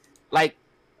do it. Like,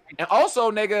 and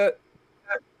also, nigga,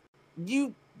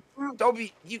 you don't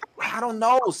be I don't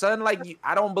know, son. Like,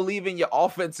 I don't believe in your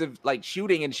offensive like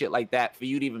shooting and shit like that for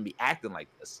you to even be acting like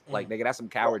this. Like, nigga, that's some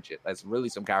coward shit. That's really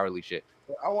some cowardly shit.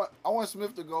 I want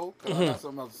Smith to go because I got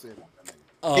something else to say about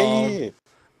that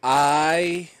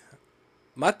nigga.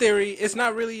 My theory, it's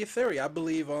not really a theory. I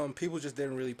believe people just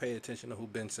didn't really pay attention to who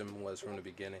Ben Simmons was from the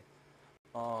beginning.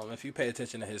 If you pay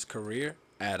attention to his career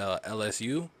at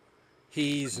LSU,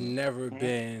 he's never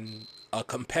been a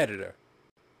competitor.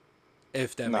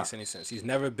 If that makes any sense. He's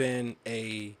never been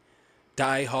a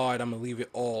die hard, I'm gonna leave it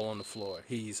all on the floor.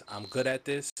 I'm good at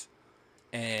this,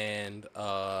 and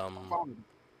I'm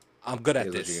good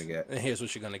at this, and here's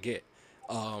what you're gonna get.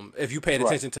 If you paid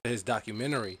attention to his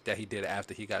documentary that he did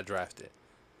after he got drafted,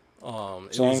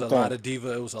 it was a lot of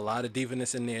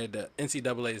divaness in there. The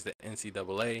NCAA is the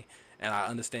NCAA, and I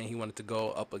understand he wanted to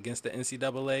go up against the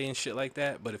NCAA and shit like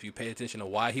that. But if you pay attention to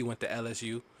why he went to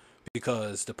LSU,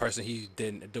 because the person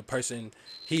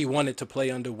he wanted to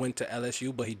play under went to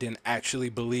LSU, but he didn't actually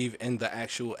believe in the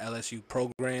actual LSU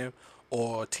program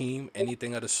or team,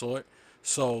 anything of the sort.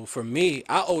 So for me,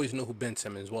 I always knew who Ben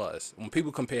Simmons was. When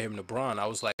people compare him to Bron, I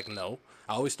was like, no.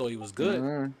 I always thought he was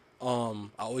good. I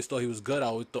always thought he was good. I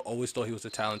always thought he was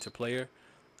a talented player.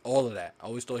 All of that. I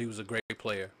always thought he was a great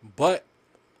player. But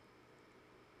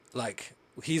like,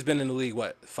 he's been in the league,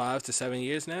 5 to 7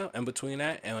 years now, and between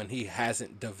that, and he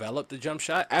hasn't developed the jump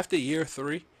shot. After year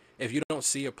 3, if you don't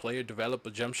see a player develop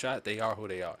a jump shot, they are who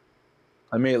they are.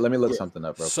 Let me look something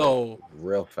up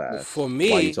real fast. For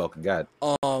me, while you talking, God,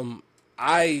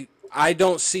 I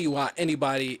don't see why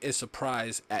anybody is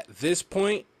surprised at this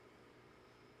point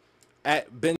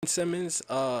at Ben Simmons'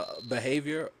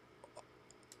 behavior.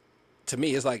 To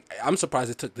me, it's like, I'm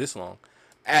surprised it took this long.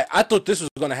 I thought this was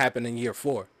going to happen in year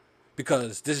 4.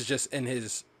 Because this is just in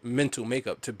his mental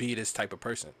makeup to be this type of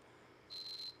person.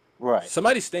 Right.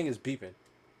 Somebody's thing is beeping.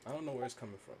 I don't know where it's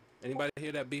coming from. Anybody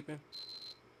hear that beeping?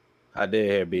 I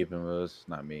did hear beeping, but it's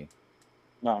not me.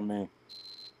 Not me.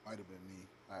 Might have been me.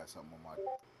 I had something on my...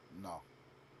 No.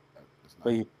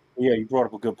 But yeah, you brought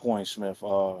up a good point, Smith.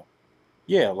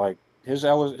 Yeah, like his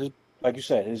like you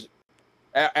said,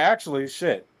 actually,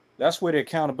 shit. That's where the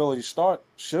accountability should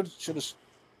have.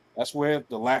 That's where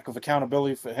the lack of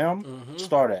accountability for him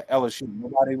started at LSU.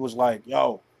 Nobody was like,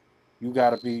 yo, you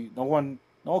gotta be, no one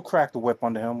cracked the whip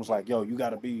under him, was like, yo, you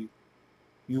gotta be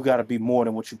more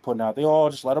than what you're putting out. They all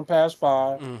just let him pass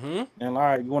by. And all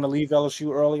right, you want to leave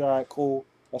LSU early? All right, cool.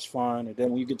 That's fine. And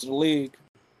then when you get to the league,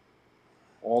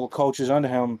 all the coaches under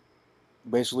him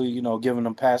basically, giving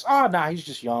him pass. He's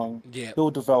just young. Yeah.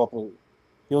 He'll develop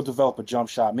a jump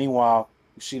shot. Meanwhile,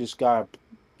 you see this guy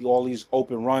do all these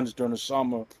open runs during the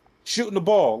summer, shooting the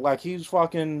ball like he's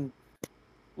fucking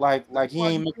like he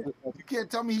ain't. You can't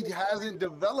tell me he hasn't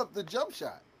developed the jump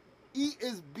shot. He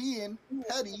is being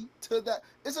petty to that.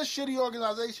 It's a shitty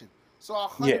organization, so I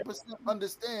 100%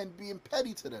 understand being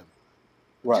petty to them.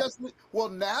 Right.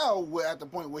 Now we're at the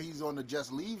point where he's on the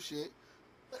just leave shit.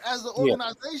 But as an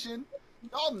organization,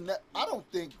 I don't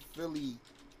think Philly,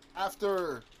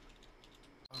 after.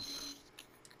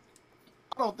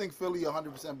 I don't think Philly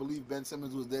 100% believed Ben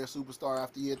Simmons was their superstar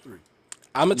after year 3.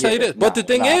 I'm gonna tell you this, but the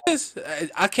thing is,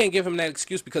 I can't give him that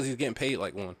excuse because he's getting paid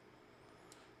like one.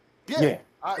 Yeah.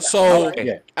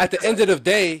 At the end of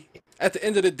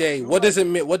the day, what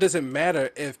does it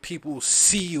matter if people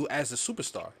see you as a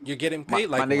superstar? You're getting paid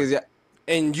like one. Niggas,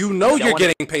 and you're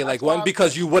getting paid like one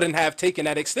because you wouldn't have taken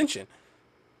that extension.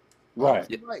 Right.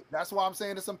 Right. That's why I'm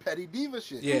saying it's some petty diva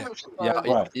shit. Yeah.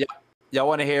 Y'all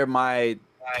want to hear my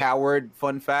coward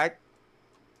fun fact?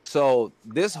 So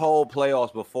this whole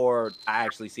playoffs, before I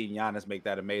actually seen Giannis make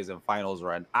that amazing finals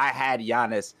run, I had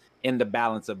Giannis in the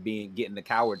balance of getting the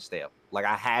coward stamp. Like,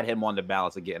 I had him on the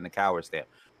balance of getting the coward stamp.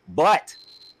 But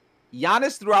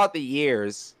Giannis throughout the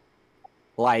years,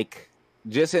 like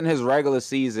just in his regular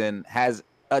season, has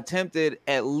attempted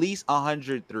at least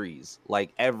 100 threes,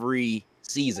 like every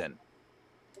season.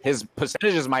 His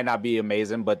percentages might not be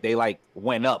amazing, but they like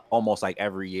went up almost like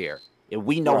every year.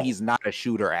 We know Right. he's not a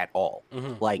shooter at all,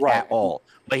 like Right. at all.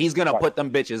 But he's gonna Right. put them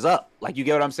bitches up. Like, you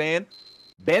get what I'm saying?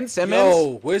 Ben Simmons,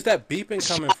 Yo, where's that beeping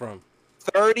coming from?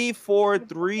 34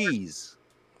 threes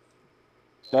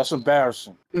That's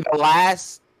embarrassing. in the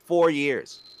last 4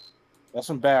 years. That's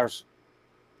embarrassing.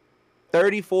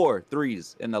 34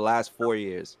 threes in the last 4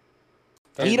 years.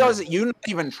 He doesn't. You're not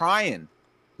even trying.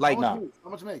 Like, Nah. How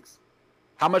much makes?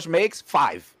 how much makes?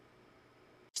 5.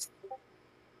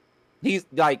 He's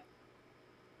like,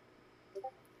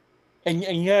 And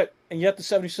yet the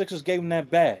 76ers gave him that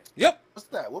bag. Yep. What's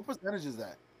that? What percentage is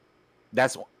that?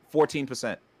 that's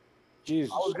 14%.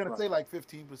 Jesus. I was gonna Christ. say like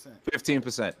 15%.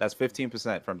 15%. That's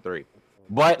 15% from 3.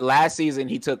 But last season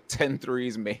he took 10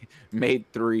 threes, made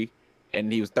 3,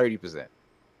 and he was 30%.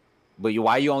 But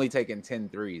why you only taking 10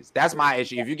 threes? That's my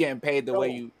issue. If you're getting paid the way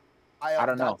you, I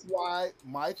don't know. That's why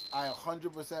I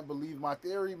 100% believe my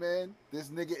theory, man. This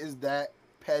nigga is that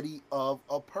petty of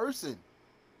a person.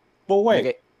 But wait,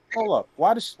 Nigga, hold up.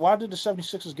 Why did the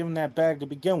 76ers give him that bag to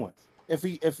begin with? If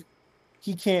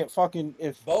he can't fucking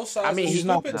Both sides I mean, are he's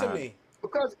not- stupid to me.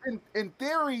 Because in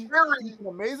theory, he's an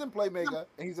amazing playmaker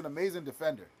and he's an amazing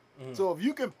defender. So if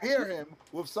you compare him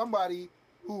with somebody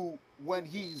who, when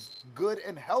he's good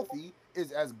and healthy,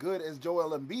 is as good as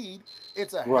Joel Embiid,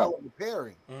 it's a hell of a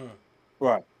pairing.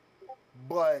 right.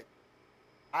 But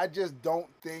I just don't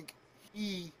think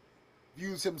he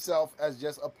views himself as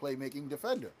just a playmaking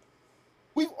defender.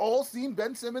 We've all seen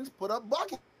Ben Simmons put up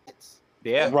buckets.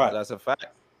 yeah, Right. that's a fact.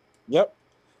 Yep.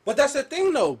 But that's the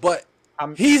thing, though. But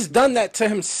I'm- he's done that to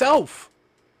himself.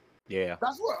 Yeah.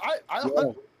 That's what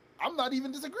Yeah. I'm not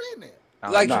even disagreeing there.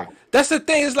 Like, Nah. that's the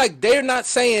thing. Is like they're not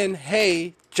saying,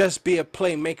 "Hey, just be a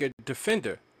playmaker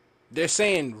defender." They're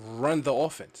saying, "Run the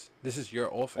offense. This is your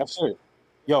offense. That's it.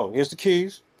 Yo, here's the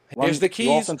keys. Here's the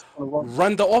keys. offense is gonna run.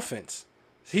 Run the offense."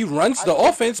 He runs the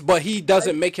offense, but he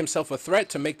doesn't make himself a threat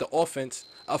to make the offense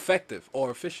effective or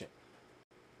efficient.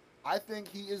 I think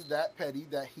he is that petty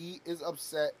that he is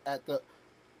upset at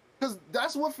because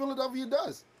that's what Philadelphia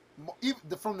does.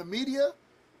 From the media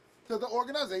to the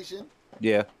organization,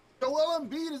 Yeah. Joel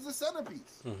Embiid is the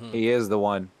centerpiece. He is the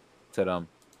one to them.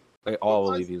 They all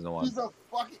Because believe he's the one. He's a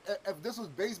fucking. If this was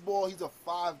baseball, he's a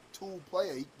 5'2"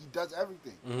 player. He does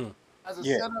everything. As a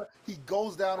center, he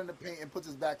goes down in the paint and puts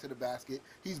his back to the basket.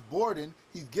 He's boarding.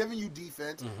 He's giving you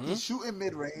defense. He's shooting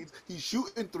mid-range. He's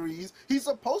shooting threes. He's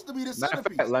supposed to be the Matter of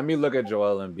centerpiece. fact, let me look at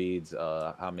Joel Embiid's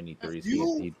how many threes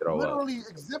You he throw up. literally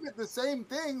exhibit the same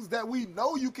things that we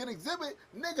know you can exhibit.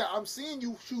 Nigga, I'm seeing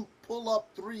you shoot pull-up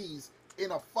threes in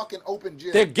a fucking open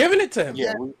gym. They're giving it to him.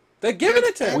 Yeah. They're giving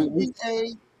it to him.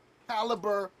 NBA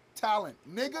caliber talent.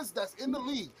 Niggas that's in the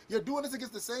league. You're doing this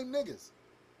against the same niggas.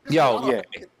 Yo, Yeah.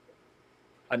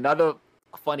 Another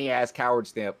funny ass coward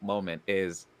stamp moment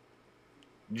is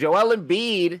Joel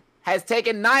Embiid has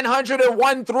taken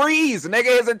 901 threes,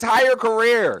 nigga, his entire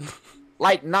career.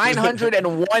 Like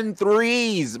 901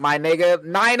 threes, my nigga.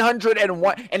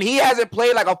 901. And he hasn't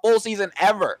played like a full season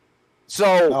ever.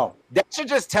 So that should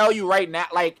just tell you right now,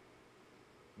 like,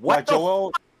 what Like the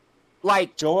Joel,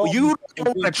 like Joel you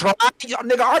don't want to try,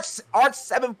 nigga. Our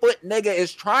 7 foot nigga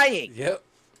is trying. Yep.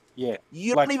 yeah.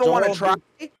 You Like don't even want to Joel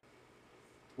try.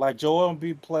 Like Joel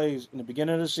Embiid plays in the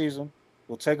beginning of the season,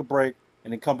 we'll take a break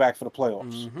and then come back for the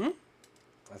playoffs.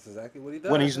 That's exactly what he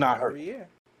does. When he's not every hurt. year.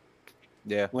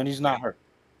 Yeah, When he's not hurt.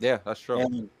 yeah, that's true.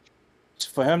 And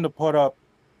for him to put up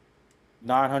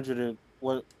 900 and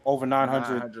over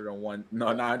 900,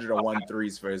 901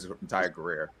 threes for his entire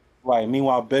career. right?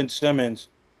 Meanwhile, Ben Simmons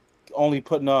only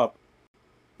putting up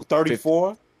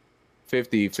 34,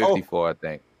 54, I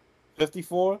think.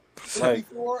 54. Like,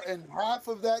 54, and half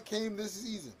of that came this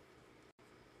season.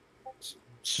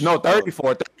 No,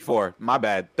 34. My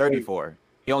bad. 34.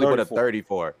 He only put up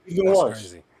 34. Even That's worse.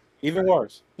 crazy. Even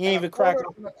worse. He ain't even cracking.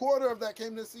 And a quarter of that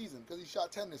came this season because he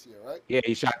shot 10 this year, right? Yeah,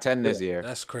 he shot 10 this year.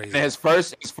 That's crazy. And his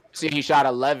first year, he shot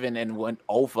 11 and went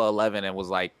 0 for 11 and was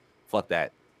like, fuck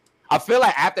that. I feel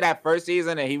like after that first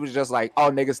season and he was just like,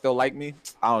 oh, niggas still like me?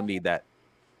 I don't need that.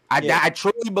 I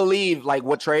truly believe like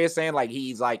what Trey is saying. Like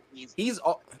he just seems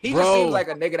like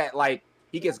a nigga that like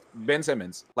he gets Ben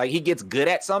Simmons. Like he gets good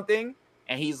at something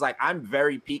and he's like, I'm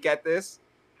very peak at this.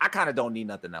 I kind of don't need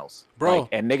nothing else, Bro. Like,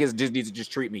 and niggas just need to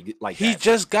just treat me like He that.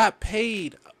 just got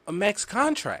paid a max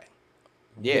contract.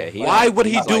 Yeah. Why would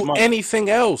he he's do like- anything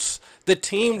else? The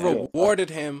team rewarded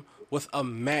him with a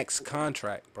max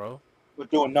contract, bro. We're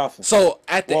doing nothing. So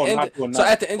at the Well, end, not doing so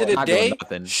at the end of the Not doing day,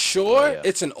 nothing. sure, Yeah.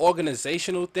 it's an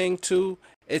organizational thing too.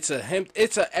 It's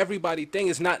a everybody thing.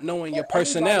 It's not knowing your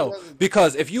personnel. doesn't-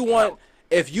 Because if you want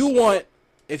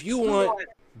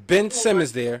Ben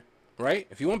Simmons there, right?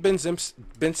 If you want Ben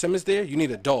Simmons there, you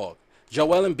need a dog.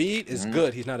 Joel Embiid is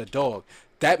good. He's not a dog.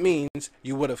 That means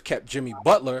you would have kept Jimmy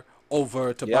Butler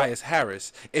over Tobias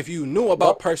Harris if you knew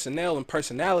about personnel and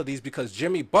personalities, because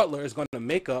Jimmy Butler is going to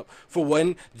make up for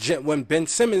when Ben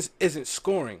Simmons isn't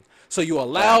scoring. So you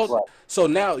allowed. So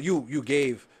now you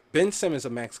gave Ben Simmons a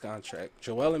max contract,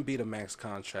 Joel Embiid a max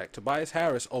contract, Tobias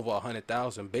Harris over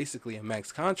 100,000, basically a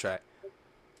max contract,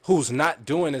 who's not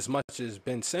doing as much as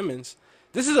Ben Simmons.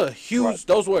 This is a huge.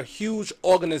 Those were huge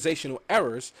organizational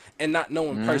errors and not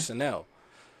knowing personnel.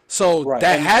 So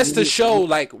that has to show,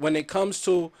 like, when it comes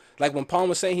to, like, when Palm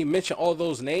was saying he mentioned all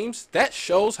those names, that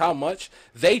shows how much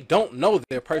they don't know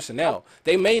their personnel.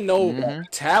 They may know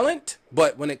talent,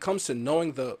 but when it comes to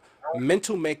knowing the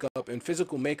mental makeup and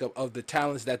physical makeup of the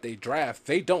talents that they draft,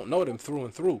 they don't know them through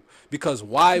and through. Because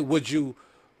why would you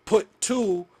put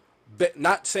two,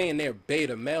 not saying they're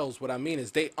beta males, what I mean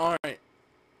is they aren't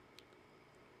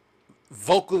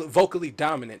vocally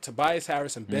dominant, Tobias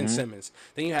Harris and Ben Simmons.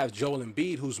 Then you have Joel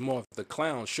Embiid, who's more of the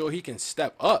clown. Sure, he can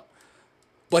step up,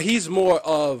 but he's more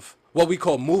of what we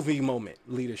call movie moment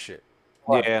leadership.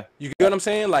 Yeah. You get what I'm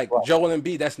saying? Like Joel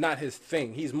Embiid, that's not his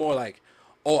thing. He's more like,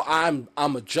 oh, I'm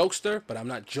a jokester, but I'm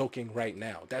not joking right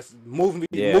now. That's movie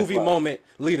moment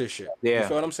leadership. Yeah. You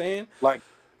feel what I'm saying? Like,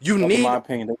 you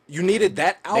needed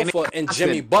that alpha in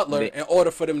Jimmy Butler in order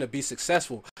for them to be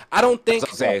successful. I don't think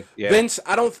Vince.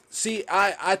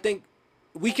 I think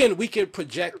we can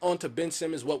project onto Ben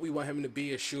Simmons what we want him to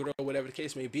be, a shooter or whatever the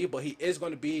case may be, but he is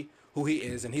going to be who he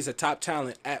is, and he's a top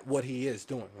talent at what he is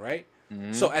doing, right?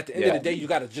 So at the end of the day, you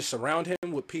got to just surround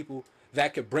him with people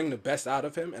that could bring the best out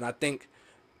of him. And I think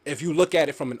if you look at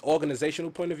it from an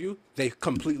organizational point of view, they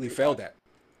completely failed at.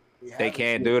 They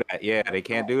can't do that. Yeah, they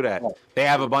can't do that. They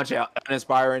have a bunch of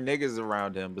uninspiring niggas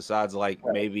around him besides, like,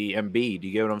 maybe Embiid.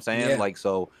 You get what I'm saying? Yeah. Like,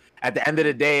 so at the end of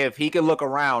the day, if he can look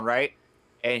around, right,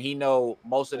 and he know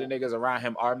most of the niggas around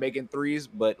him are making threes,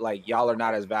 but, like, y'all are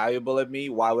not as valuable as me,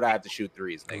 why would I have to shoot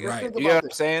threes, nigga? Right. You get what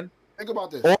I'm saying? Think about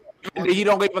this. Or he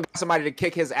don't even got somebody to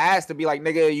kick his ass to be like,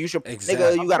 nigga, you should,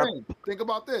 nigga, you gotta think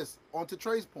about this. On to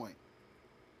Trey's point,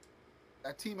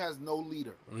 that team has no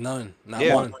leader. None. Not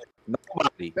one.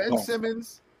 Nobody. Ben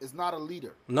Simmons is not a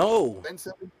leader. No. Ben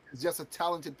Simmons is just a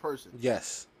talented person.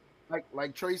 Yes.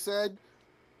 Like Trey said,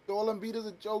 Joel Embiid is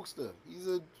a jokester. He's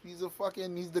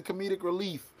the comedic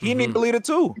relief. He needs a leader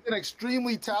too. He's an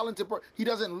extremely talented person. He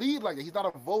doesn't lead like that. He's not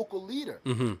a vocal leader.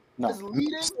 His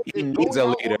leading He needs a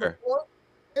leader.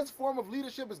 His form of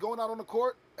leadership is going out on the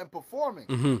court and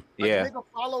performing. Yeah. Nigga,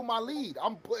 follow my lead.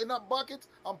 I'm putting up buckets.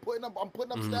 I'm putting up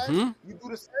stats. You do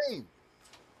the same.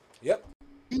 Yep.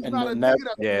 He's not a nigga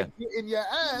that's gonna get in your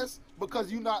ass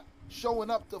because you're not showing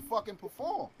up to fucking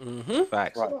perform.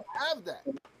 Facts. They don't have that.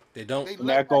 They don't. They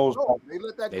let that go. They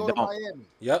let that go to Miami.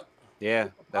 Yep. Yeah,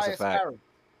 that's a fact. Harris,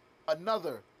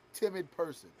 another timid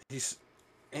person. He's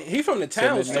from the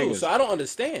towns too, so I don't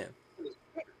understand.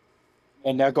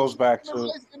 And that goes back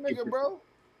to nigga, bro.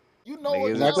 You know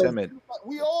timid.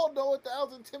 We all know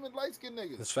 1,000 timid light skinned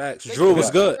niggas. That's facts. Drew was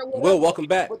good. Will, welcome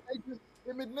back. But they just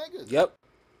timid niggas. Yep.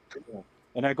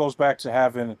 And that goes back to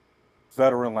having a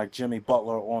veteran like Jimmy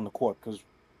Butler on the court, because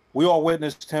we all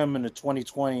witnessed him in the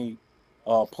 2020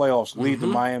 playoffs lead the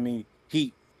Miami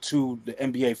Heat to the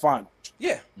NBA Finals.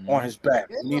 Yeah. On his back.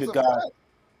 You need a guy.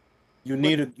 You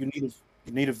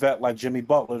need a vet like Jimmy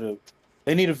Butler.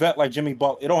 They need a vet like Jimmy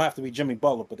Butler. It don't have to be Jimmy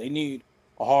Butler, but they need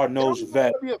a hard-nosed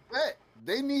vet.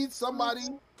 They need somebody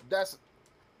that's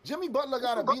Jimmy Butler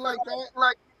gotta be like that.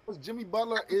 Like, because Jimmy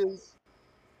Butler is,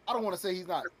 I don't want to say he's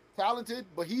not talented,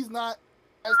 but he's not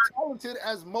as talented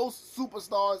as most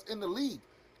superstars in the league.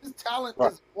 His talent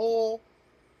is all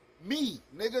me,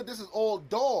 nigga. This is all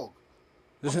dog.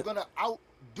 I'm gonna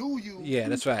outdo you. Yeah,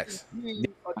 that's facts.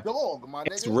 A dog, my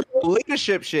nigga. It's real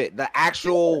leadership shit. The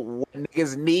actual what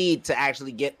niggas need to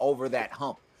actually get over that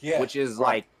hump. Yeah. Which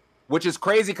is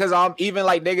crazy because even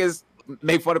like niggas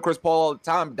make fun of Chris Paul all the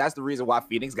time. That's the reason why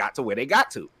Phoenix got to where they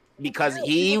got to. Because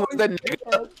he was the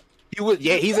nigga.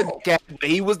 He's a dickhead, but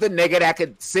he was the nigga that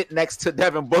could sit next to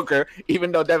Devin Booker,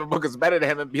 even though Devin Booker's better than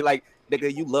him, and be like,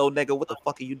 nigga, you little nigga, what the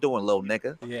fuck are you doing, little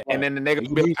nigga? Yeah. And then the nigga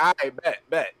would be like, all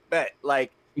right, bet.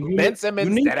 Like, Ben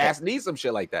Simmons, that ass needs some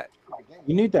shit like that.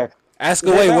 You need that. Ask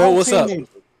away, Will, what's up?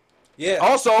 Yeah.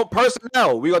 Also,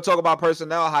 personnel. We gonna talk about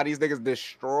personnel, how these niggas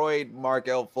destroyed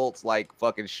Markelle Fultz, like,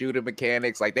 fucking shooting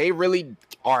mechanics. Like, they really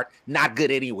are not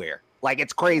good anywhere. Like,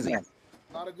 it's crazy. It's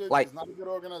not a good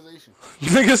organization.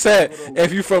 Nigga said,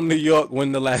 if you from New York,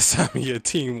 when the last time your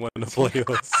team won the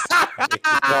playoffs?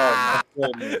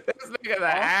 This nigga's an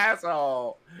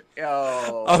asshole.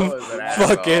 Yo, I'm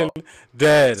fucking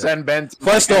dead. Send Ben.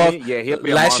 First off, he'll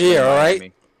be last year, all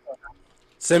right?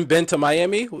 Send Ben to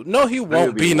Miami? No, he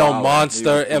won't be be no wildin'.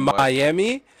 monster He be in too much.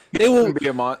 Miami. They will. Be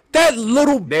a That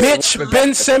little They bitch will-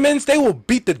 Ben Simmons, they will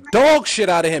beat the dog shit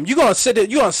out of him. You gonna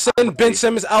send Ben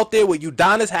Simmons out there with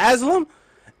Udonis Haslam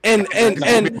and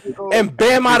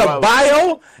Bam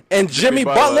Adebayo and Jimmy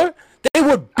Butler? They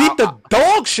would beat the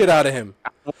dog shit out of him.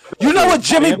 You know what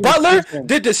Jimmy Butler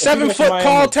did to 7-foot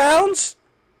Carl Towns?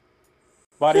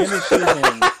 By the end of the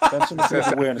season, Ben Simmons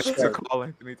will be wearing a skirt.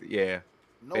 Yeah,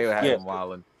 No they would have Yeah. him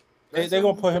wilding. They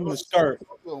gonna put him in the skirt.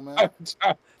 Yo, man.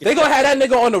 They gonna have that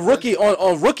nigga on the rookie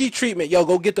on rookie treatment. Yo,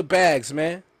 go get the bags,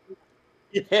 man.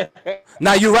 Yeah.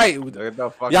 Now you're right. Look at the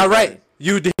fucking Y'all right.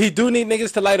 thing. He do need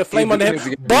niggas to light a flame He under do him, need to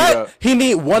get beat but up. he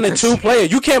need 1 and 2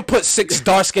 players. You can't put 6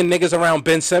 dark skinned niggas around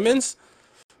Ben Simmons.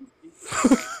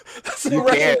 You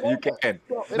can.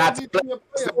 Not to to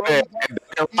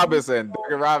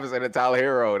Duncan Robinson and Tyler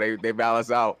Hero. They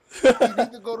balance out. You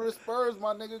need to go to the Spurs,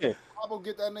 my nigga. Yeah. Papa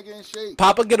get that nigga in shape.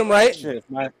 Papa get him right. Shit,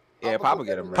 man. Yeah, Papa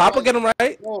get him right. Papa get him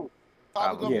right. Yo,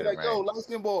 Papa gonna get be like, him yo, right. light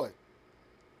skin boy.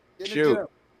 Get in the Shoot. gym.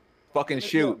 Fucking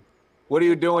shoot. What are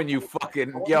you doing, you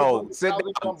fucking yo? Sit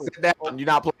down. Sit down. You're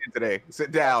not playing today.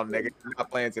 Sit down, nigga. You're not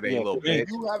playing today, you little bitch.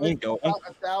 You haven't got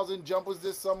 1,000 jumpers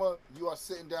this summer. You are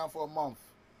sitting down for a month.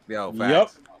 Yo, Yep.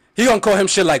 facts. He gonna call him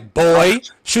shit like boy,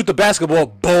 shoot the basketball,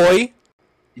 boy,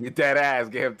 Get that ass.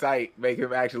 Get him tight. Make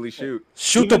him actually shoot.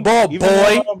 shoot the ball,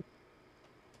 boy.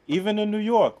 Even in New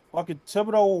York, fucking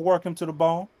Thibodeau will work him to the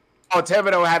bone. Oh,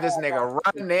 Thibodeau have this nigga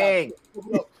running.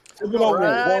 Thibodeau will walk him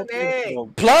Running.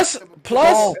 to the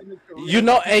Plus, you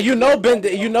know Ben,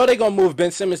 they gonna move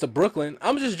Ben Simmons to Brooklyn.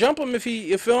 I'm just jump him if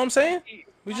you feel what I'm saying.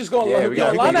 We just gonna Yeah, we we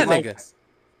gonna gotta line that beat him. nigga.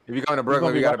 If you going to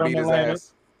Brooklyn, be we gotta right on beat his the line.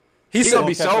 ass. He He's said, gonna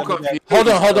be so confused. hold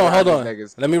on.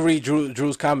 Niggas. Let me read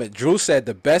Drew's comment. Drew said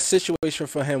the best situation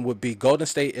for him would be Golden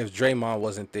State if Draymond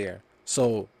wasn't there.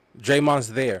 So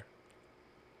Draymond's there.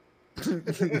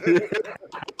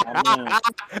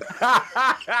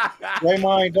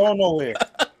 Draymond ain't going nowhere.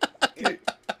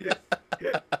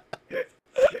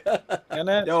 And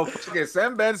then, Yo, fucking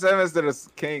send Ben Simmons to the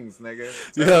Kings, nigga.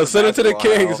 Yeah, send him to the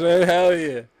basketball, Kings, yo. man. Hell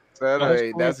yeah.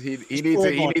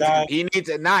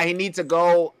 He needs to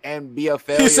go and be a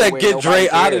failure. He said, where "Get nobody Dre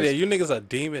out of cares." there. You niggas are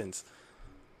demons."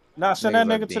 now send that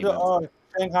Niggas are nigga to the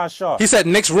Shanghai Sharks. He said,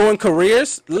 "Knicks ruin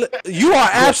careers." You are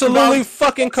absolutely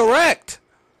fucking correct.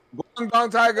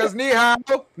 Guangdong Tigers, ni hao,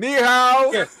 ni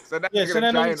hao. Yeah. Send that Yeah, nigga send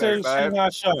that to nigga to China, the son. Shanghai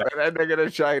Sharks. Send that nigga to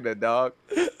China, dog.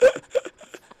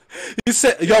 He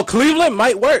said, "Yo, Cleveland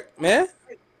might work, man.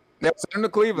 Yeah, send him to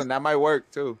Cleveland. That might work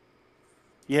too.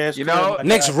 Yes, You know,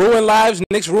 Knicks ruin lives.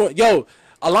 Knicks ruin." Yo,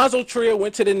 Alonzo Trier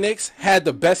went to the Knicks, had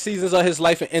the best seasons of his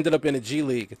life, and ended up in the G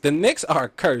League. The Knicks are a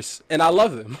curse, and I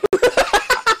love them.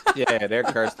 Yeah, they're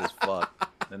cursed as fuck.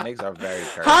 The Knicks are very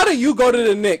cursed. How do you go to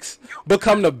the Knicks,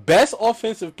 become the best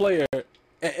offensive player, and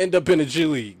end up in the G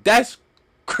League? That's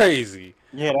crazy.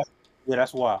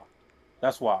 that's wild.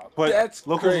 That's wild. But That's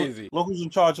look crazy. Look who's in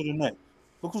charge of the Knicks.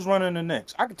 Look who's running the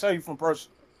Knicks. I can tell you from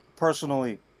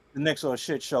personally, the Knicks are a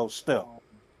shit show still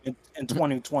in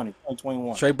 2020,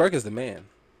 2021. Trey Burke is the man.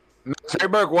 Trey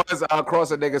Burke was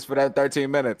crossing niggas for that 13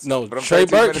 minutes. No, For them Trey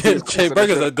 13 Burke. minutes, he was Trey crossing Burke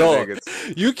the is a shit for dog.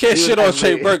 niggas. You can't He shit was on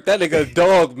Trey elite. Burke. That nigga a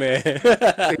dog, man.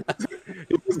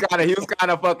 He was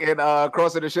kind of fucking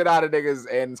crossing the shit out of niggas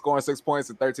and scoring 6 points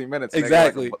in 13 minutes. nigga,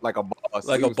 Exactly. like a boss.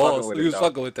 Like He a was fucking boss. with He it, was though.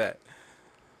 fucking with that.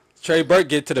 Trey Burke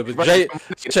get to the Burke Trey, get money.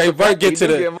 Trey Burke get He to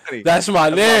do the. get money. That's my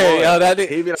That's my name, boy. yo. That He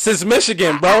be nigga, like- since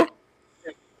Michigan, bro.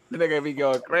 The nigga be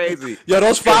going crazy. Yo,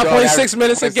 those 5.6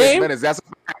 minutes a 5.6 game. minutes. That's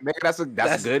good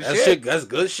That's shit. That's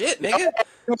good shit, nigga.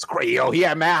 That's crazy. Yo, he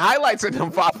had mad highlights in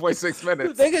them 5.6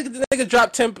 minutes. Nigga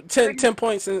dropped 10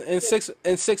 points in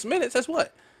 6 minutes. That's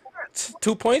what?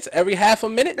 2 points every half a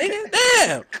minute, nigga.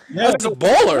 Damn, Yeah. that's a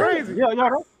baller. Crazy. Yeah,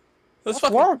 Let's that's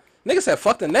fucking. work. Nigga said,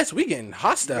 "Fuck the Nets. We getting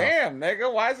hostile." Damn,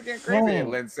 nigga, why is it getting crazy? Man.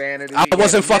 Linsanity. I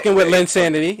wasn't fucking with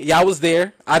Linsanity. Y'all was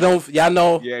there. I don't. Y'all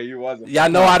know. Yeah, you wasn't. Y'all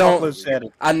know I don't.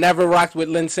 Linsanity. I never rocked with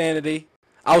Linsanity.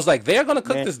 I was like, they're gonna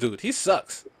cook Man. this dude. He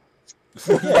sucks.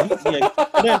 Yeah.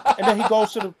 And then he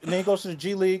goes to the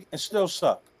G League and still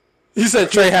suck. He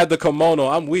said Trey had the kimono.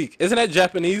 I'm weak. Isn't that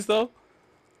Japanese though?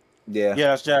 Yeah. Yeah,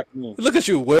 that's Japanese. Look at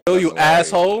you, Will. You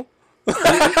hilarious. asshole.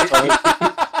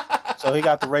 So he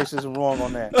got the racism wrong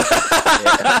on that.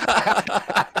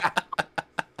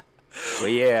 But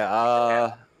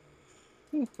yeah,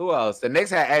 who else? The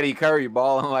Knicks had Eddie Curry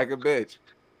balling like a bitch.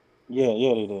 Yeah,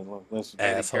 they did. Look, listen.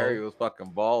 Eddie Asshole. Curry was fucking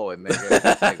balling, nigga.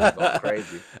 That nigga was going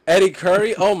crazy. Eddie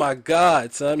Curry. Oh my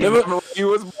God, son. Remember He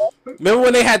was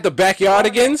when they had the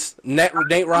backyardigans?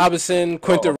 Nate Robinson,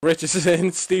 Quentin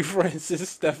Richardson, Steve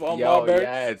Francis, Stephon Yo, Marbury.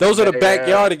 yes, Those are the yeah.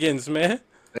 backyardigans, man.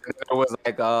 It was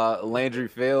like Landry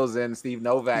Fields and Steve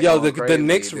Novak. Yo, going the crazy.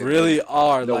 Knicks really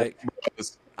are the like.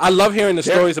 I love hearing the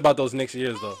They're- stories about those Knicks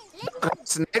years though.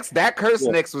 That curse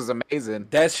Knicks was amazing.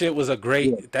 That shit was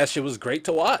that shit was great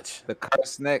to watch. The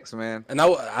curse Knicks, man. And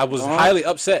I was highly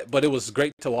upset, but it was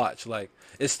great to watch. Like,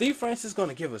 is Steve Francis going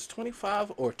to give us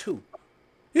 25 or 2?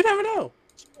 You never know.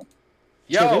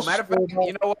 Yo, matter of fact,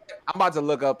 you know what? I'm about to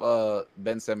look up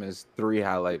Ben Simmons 3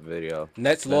 highlight video.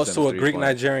 Nets Ben lost to Simmons a Greek 3-point.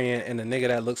 Nigerian and a nigga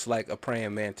that looks like a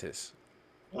praying mantis.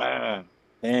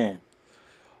 Damn.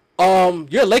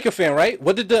 You're a Laker fan, right?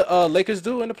 What did the Lakers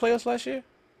do in the playoffs last year?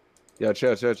 Yo,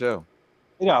 chill.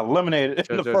 They got eliminated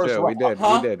in the first round.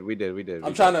 We did.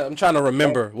 I'm trying to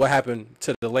remember what happened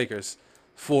to the Lakers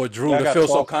for Drew to feel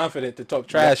so confident to talk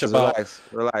trash about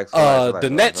relax, the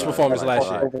Nets' performance last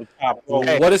year.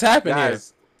 Hey, what has happened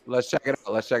guys, let's check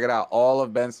it out. All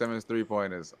of Ben Simmons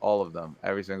 3-pointers, all of them,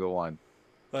 every single one.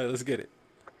 All right, let's get it.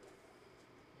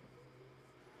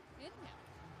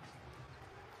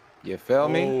 You feel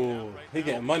me? Ooh, he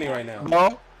getting money right now.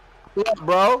 Bro, pull up,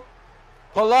 bro.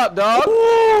 Pull up, dog.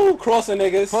 Ooh, crossing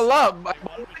niggas. Pull up.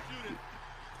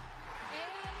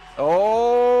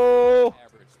 Oh,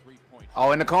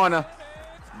 in the corner.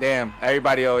 Damn,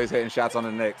 everybody always hitting shots on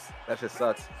the Knicks. That shit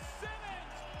sucks.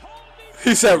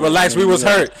 He said, relax, we was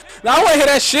hurt. Now, I want to hear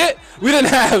that shit. We didn't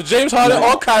have James Harden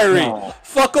or Kyrie. No.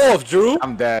 Fuck off, Drew.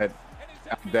 I'm dead.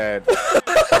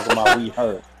 Talking about we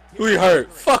hurt. We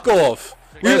hurt. Fuck off.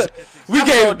 We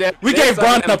gave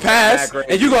Bron a pass,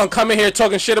 and you gonna come in here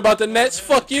talking shit about the Nets?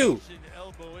 Fuck you.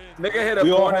 Nigga hit a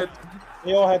corner.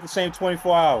 They all had the same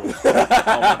 24 hours. Oh my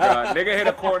god. Nigga hit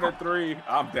a corner 3.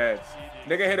 I'm dead.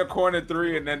 Nigga hit a corner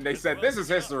 3, and then they said, this is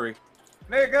history.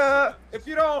 Nigga, if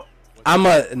you don't...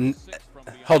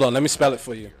 Hold on, let me spell it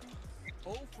for you.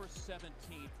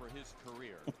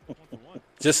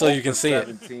 Just so you can see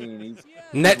it.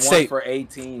 Net state for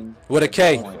 18 with a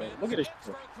K. Look at this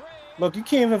shit. Look, you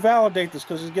can't even validate this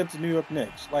because it's against the New York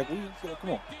Knicks. Like, come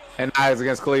on. And now it's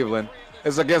against Cleveland.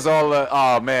 It's against all the...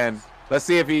 Oh, man. Let's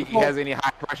see if he has any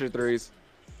high-pressure threes.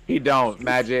 He don't.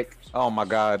 Magic. Oh, my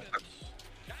God.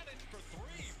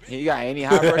 He got any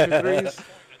high-pressure threes?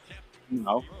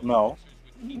 No.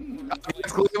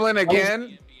 Against Cleveland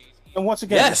again? And once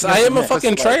again... Yes, I am a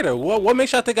fucking traitor. What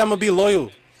makes y'all think I'm going to be loyal?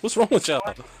 What's wrong with y'all?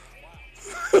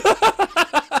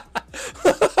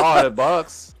 Oh, the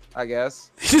Bucks, I guess.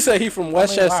 He said he from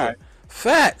Westchester. Right.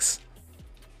 Facts.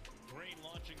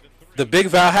 The big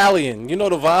Valhallian. You know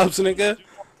the vibes, nigga?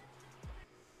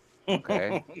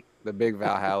 Okay. The big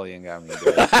Valhallian got me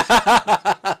good.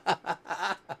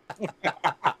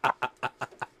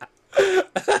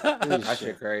 That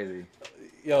shit crazy.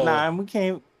 Yo, nah, we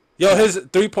can't. Yo, his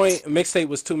 3-point mixtape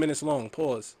was 2 minutes long.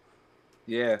 Pause.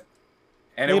 Yeah.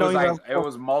 And it was like it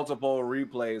was multiple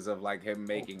replays of like him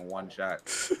making one shot.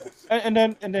 And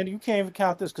then you can't even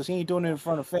count this because he ain't doing it in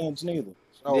front of fans neither.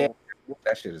 So yeah,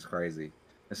 that shit is crazy.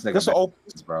 This nigga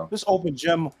this open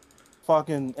gym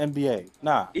fucking NBA.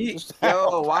 Nah.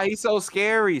 Yo, why he so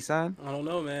scary, son? I don't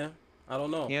know, man. I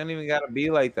don't know. He don't even gotta be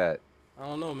like that. I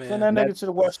don't know, man. Send that nigga to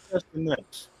the Westchester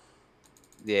Knicks.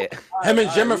 Yeah. Him and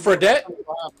Jimmer Fredette.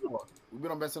 We've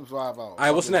been on Ben Simmons 5 hours. All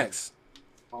right, what's next?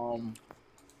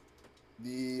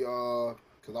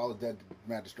 Because I was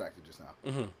mad distracted just now.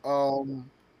 Mm-hmm.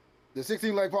 The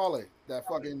 16 leg parlay that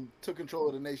fucking took control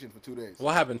of the nation for 2 days.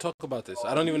 What happened? Talk about this.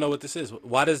 I don't even know what this is.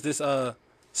 Why does this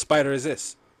spider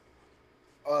exist?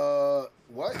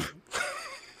 What?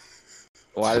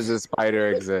 Why does this spider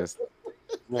exist?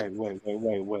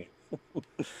 Wait.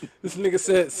 This nigga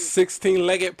said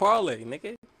 16-legged parlay,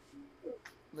 nigga.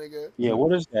 Nigga. Yeah,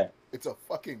 what is that? It's a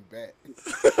fucking bet.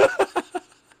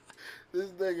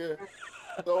 This nigga.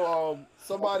 So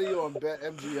somebody on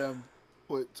BetMGM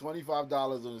put $25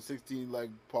 on a 16-leg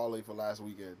parlay for last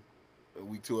weekend,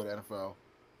 week 2 of the NFL,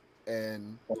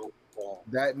 and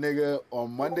that nigga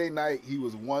on Monday night he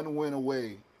was 1 win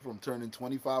away from turning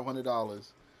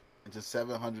 $2,500 into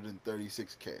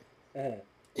 $736K.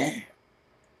 Damn.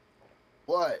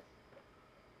 But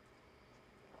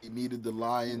he needed the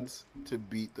Lions to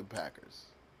beat the Packers.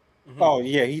 Mm-hmm. Oh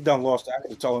yeah, he done lost. I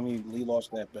could have told him he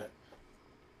lost that bet.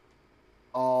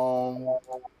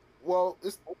 Well,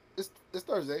 it's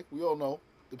Thursday. We all know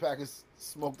the Packers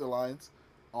smoked the Lions.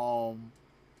 And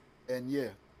yeah,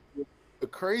 the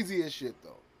craziest shit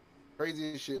though,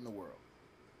 craziest shit in the world.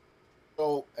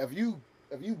 So if you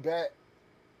bet,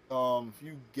 if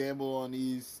you gamble on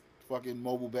these fucking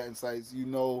mobile betting sites, you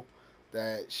know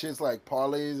that shit's like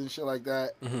parlays and shit like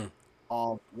that. Mm-hmm.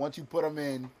 Once you put them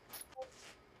in,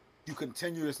 you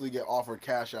continuously get offered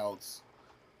cash outs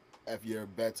if your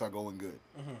bets are going good.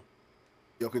 Mm-hmm.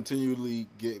 You'll continually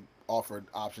get offered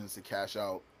options to cash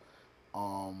out,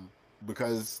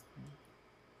 because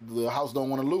the house don't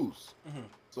want to lose,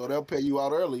 so they'll pay you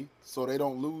out early so they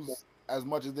don't lose as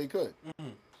much as they could.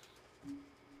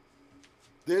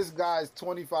 This guy's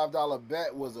 $25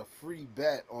 bet was a free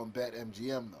bet on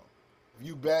BetMGM though. If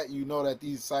you bet, you know that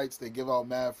these sites, they give out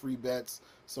mad free bets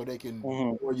so they can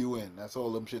pour you in. That's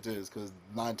all them shit is, because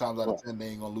 9 times out of 10 they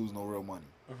ain't gonna lose no real money.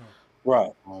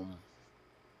 Right.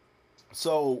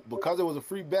 So because it was a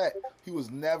free bet, he was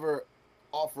never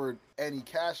offered any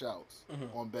cash outs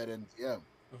on BetMGM.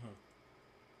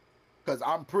 Because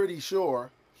I'm pretty sure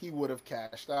he would have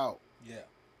cashed out. Yeah.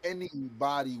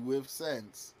 Anybody with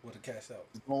sense would have cashed out.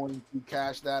 Is going to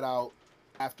cash that out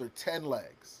after 10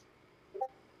 legs.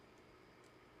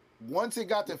 Once it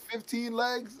got to 15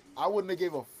 legs, I wouldn't have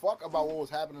gave a fuck about what was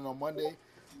happening on Monday,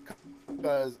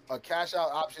 because a cash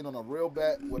out option on a real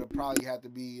bet would have probably had to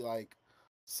be like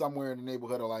somewhere in the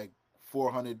neighborhood of like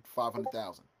 400,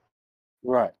 500,000.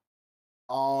 Right.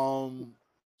 So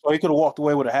he could have walked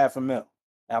away with $500,000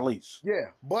 at least. Yeah,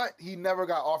 but he never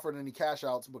got offered any cash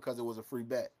outs because it was a free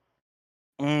bet.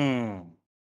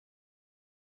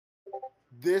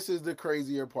 This is the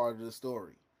crazier part of the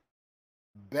story.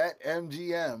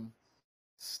 BetMGM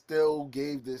still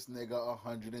gave this nigga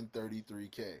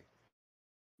 $133K.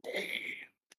 Damn.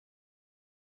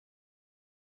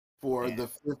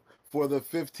 For the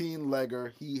 15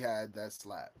 legger he had that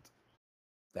slapped.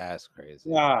 That's crazy.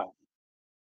 Nah.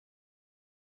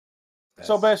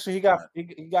 So basically, he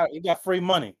got free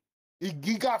money. He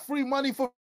got free money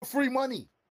for free money.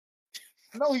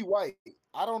 No, he white.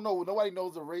 I don't know. Nobody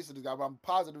knows the race of this guy, but I'm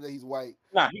positive that he's white.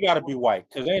 Nah, he got to be white,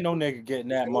 because ain't no nigga getting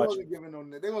that much.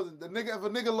 They wasn't the nigga. If a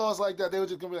nigga lost like that, they were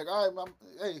just gonna be like, all right,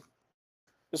 hey.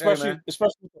 Especially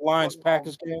with the Lions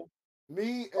Packers game.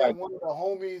 Me and one of the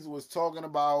homies was talking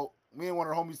about. Me and one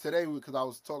of the homies today, because I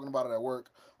was talking about it at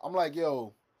work. I'm like,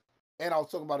 yo, and I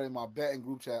was talking about it in my betting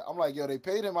group chat. I'm like, yo, they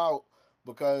paid him out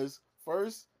because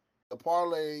first the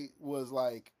parlay was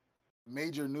like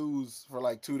major news for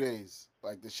like 2 days.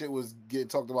 Like the shit was getting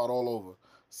talked about all over.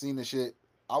 Seen the shit.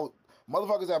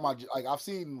 Motherfuckers at my, like, I've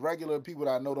seen regular people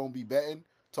that I know don't be betting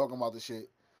talking about the shit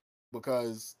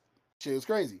because shit is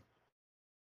crazy.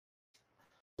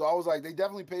 So I was like, they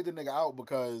definitely paid the nigga out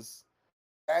because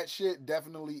that shit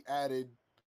definitely added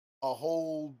a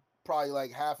whole probably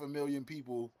like 500,000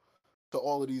 people to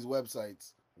all of these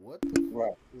websites. What the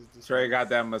fuck is this? Trey got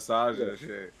that massage and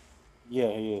shit. Yeah.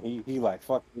 He like,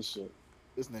 fuck this shit.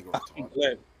 This nigga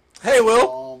retarded. Hey,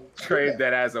 Will. Trey's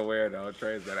that as a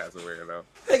weirdo.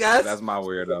 Hey, guys. That's my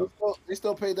weirdo. They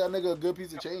still paid that nigga a good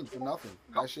piece of change for nothing.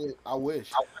 That shit, I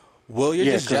wish. Will, you're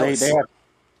just jealous.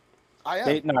 I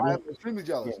am extremely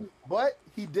jealous. Yeah. But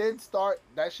he did start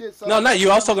that shit. No, not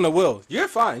you. I was talking to Will. You're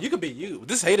fine. You can be you.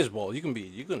 This haters ball. We can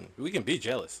be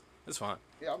jealous. It's fine.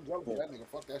 Yeah, I'm jealous of that nigga.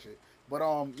 Fuck that shit. But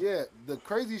yeah, the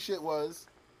crazy shit was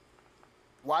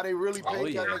why they really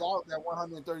paid that nigga out that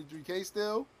 133K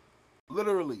still.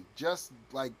 Literally, just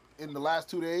like in the last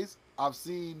 2 days, I've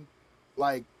seen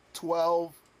like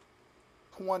 12,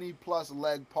 20 plus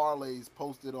leg parlays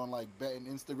posted on like betting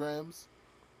Instagrams,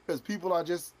 because people are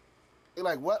just, they're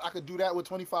like, what? I could do that with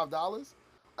 $25?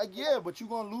 Like, yeah, but you're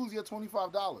gonna lose your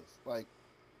 $25. Like,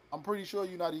 I'm pretty sure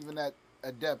you're not even that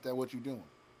adept at what you're doing.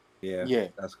 Yeah,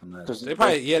 that's correct. They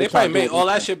probably made all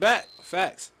that shit back.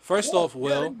 Facts. First off,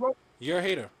 Will, you're a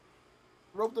hater.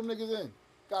 Rope them niggas in.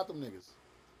 Got them niggas.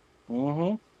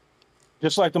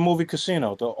 Just like the movie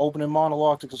Casino, the opening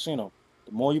monologue to Casino.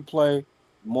 The more you play,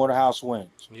 the more the house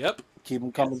wins. Yep. Keep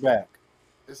them coming back.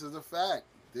 This is a fact.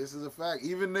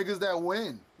 Even niggas that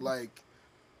win, like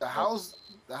the house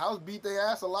beat their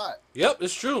ass a lot. Yep,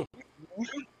 it's true.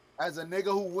 As a nigga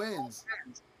who wins,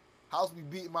 house be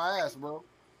beating my ass, bro.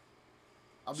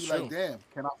 I'll be like, damn,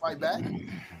 can I fight back?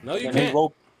 No, you can't.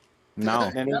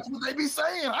 No. That's what they be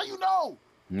saying. How you know?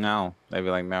 No. They be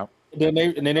like, no. And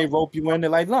then they rope you in. They're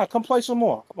like, nah, come play some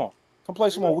more. Come play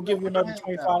some more. We'll give you another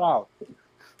 $25.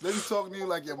 They be talking to you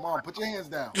like your mom. Put your hands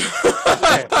down.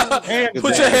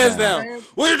 Put your hands down.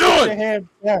 What are you doing? Put your hands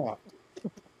down.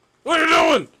 What are you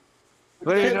doing?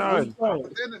 What are you doing?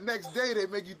 Then the next day they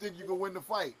make you think you can win the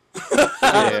fight.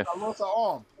 Yeah. I lost an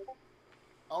arm.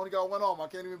 I only got one arm. I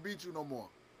can't even beat you no more.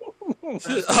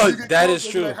 Oh, that is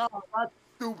true. Like, I'm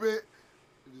stupid.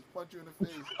 They just punch you in the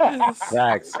face.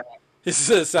 Facts. It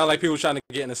sound like people trying to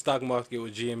get in the stock market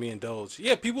with GME and Doge.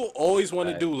 Yeah, people always want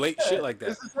to do late shit like that.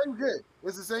 It's the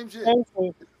same shit.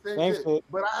 Same shit.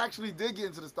 But I actually did get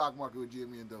into the stock market with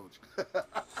GME and Doge.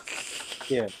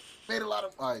 Yeah. Made a lot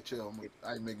of. All right, chill.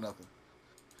 I ain't make nothing.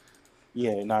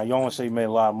 Yeah, you don't want to say you made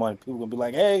a lot of money. People gonna be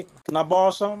like, hey, can I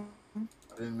borrow something?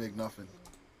 I didn't make nothing.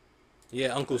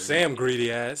 Yeah, Uncle Sam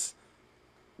greedy ass.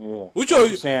 Yeah. What y'all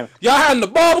having the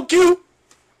barbecue?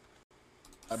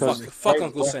 Fuck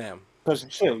Uncle Sam. Because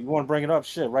shit, you want to bring it up?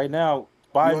 Shit, right now,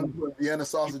 Biden. You want to put Vienna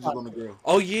sausages on the grill?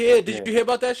 Oh yeah, did you hear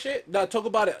about that shit? No, talk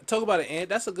about it. Talk about it, Ant.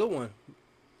 That's a good one.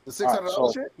 The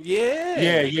 $600 shit?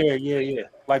 Yeah. Yeah.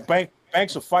 Like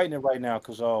banks are fighting it right now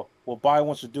because what Biden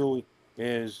wants to do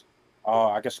is,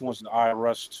 I guess he wants the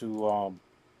IRS to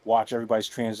watch everybody's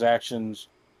transactions.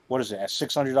 What is it, at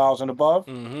 $600 and above?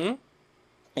 Mm-hmm.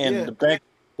 And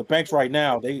the banks right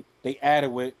now they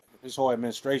added with this whole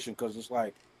administration because it's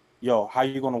like, yo, how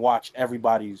you gonna watch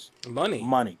everybody's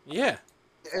money? Yeah.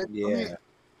 Yeah. I mean,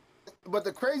 but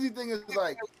the crazy thing is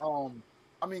like,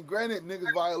 I mean, granted,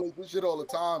 niggas violate this shit all the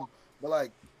time, but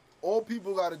like, all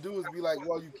people got to do is be like,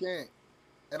 well, you can't.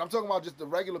 And I'm talking about just the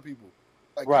regular people.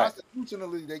 Like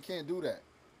constitutionally, they can't do that.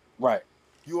 Right.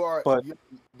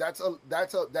 That's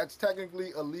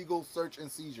technically a legal search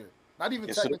and seizure. Not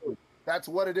even technically. That's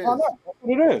what it is. Oh, no, that's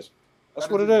what it is. That's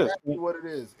what it is. Exactly what it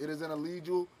is. It is an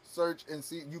illegal search and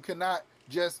see. You cannot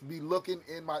just be looking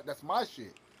in my. That's my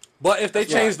shit. But if they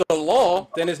change the law,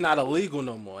 then it's not illegal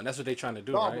no more, and that's what they're trying to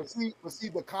do, right? But see,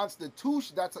 the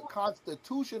Constitution. That's a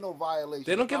constitutional violation.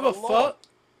 They don't give a fuck.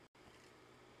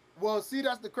 Well, see,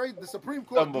 that's the crazy. The Supreme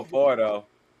Court. Done before though.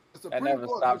 The Supreme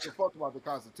Court gives a fuck about the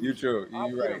Constitution. You true.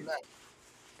 You right.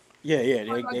 Yeah.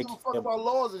 They give a fuck about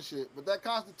laws and shit, but that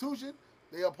Constitution,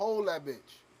 they uphold that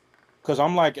bitch. Because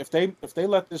I'm like, if they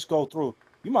let this go through,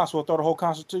 you might as well throw the whole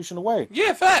Constitution away.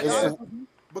 Yeah, facts.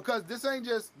 Because this ain't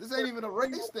even a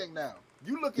race thing now.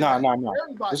 You looking at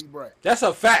everybody's bread. That's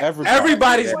a fact.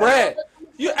 Everybody's bread.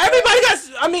 Everybody got.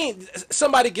 I mean,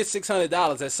 somebody gets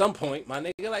 $600 at some point. My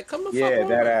nigga, like, come the fuck on.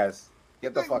 That ass.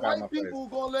 Get the fuck out of my face. People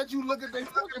gonna let you look at their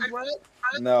fucking bread?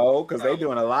 No, because they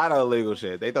doing a lot of illegal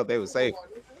shit. They thought they was safe.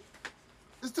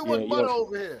 There's too much money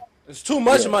over here. It's too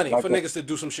much money for niggas to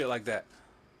do some shit like that.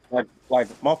 Like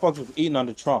motherfuckers was eating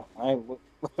under Trump.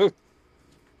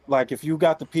 Like if you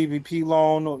got the PPP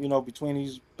loan, you know, between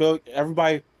these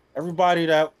everybody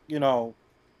that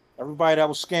everybody that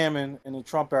was scamming in the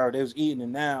Trump era, they was eating,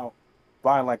 and now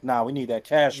buying like, nah, we need that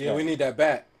cash. Yeah, we need that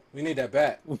back. We need that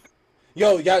back.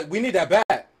 Yo, yeah, we need that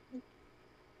back.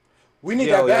 We need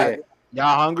that back.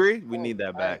 Y'all hungry? We need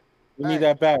that back. We need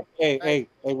that back. Hey,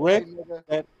 Rick.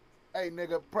 Hey,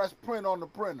 nigga, press print on the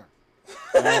printer.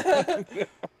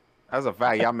 That's a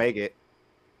fact. Y'all make it.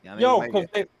 Yo, because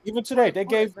even today they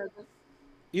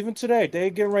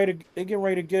getting ready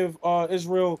to give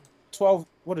Israel $12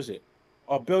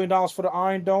 billion for the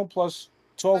Iron Dome plus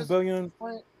 $12 billion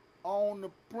on the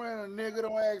printer. Nigga,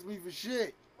 don't ask me for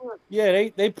shit. Yeah,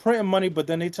 they printing money, but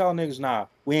then they tell niggas, nah,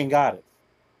 we ain't got it.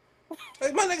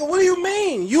 Hey, my nigga, what do you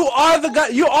mean? You are the guy.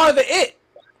 You are the it.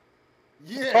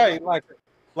 Yeah, right.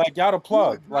 Like y'all the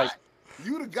plug.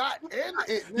 You the guy and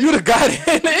it. You the guy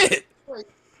and it.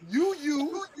 You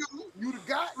the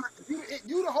guy.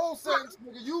 You the whole sentence,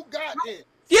 nigga. You got it.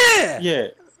 Yeah.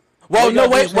 Well, no,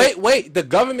 wait. The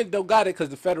government don't got it because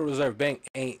the Federal Reserve Bank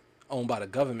ain't owned by the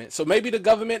government. So maybe the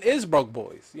government is broke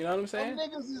boys. You know what I'm saying? Them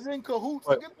niggas is in cahoots.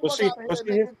 But, Get the fuck out of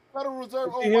here, nigga. Federal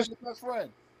Reserve owned by your best friend.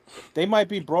 They might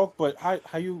be broke, but how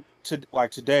you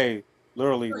today,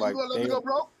 literally, You like gonna let me go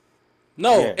broke?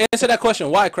 No, answer that question.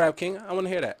 Why, Crab King? I want to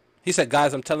hear that. He said,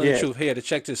 guys, I'm telling the truth here. To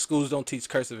check this, schools don't teach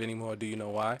cursive anymore. Do you know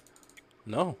why?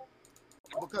 No.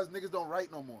 Because niggas don't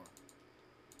write no more.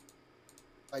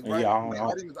 Like,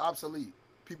 writing is obsolete.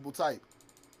 People type.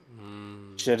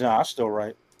 Shit, nah, I still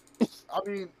write. I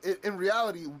mean, in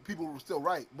reality, people were still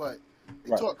write, but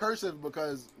they taught cursive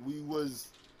because we were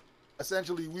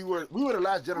the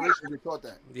last generation that taught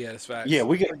that. Yeah, that's facts. Yeah,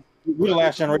 we're the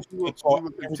last generation that taught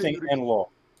everything in law.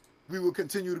 We will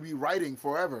continue to be writing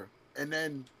forever, and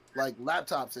then like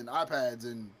laptops and iPads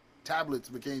and tablets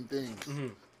became things. Mm-hmm.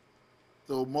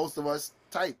 So most of us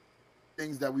type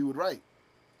things that we would write.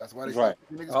 That's why they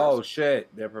Oh shit!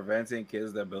 They're preventing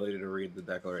kids the ability to read the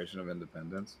Declaration of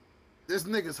Independence. This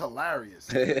nigga's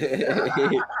hilarious. Yo,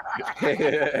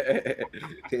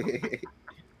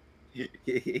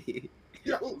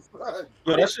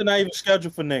 that shit not even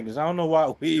scheduled for niggas. I don't know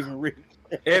why we even read it.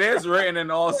 It is written in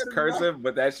all cursive,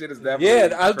 but that shit is definitely.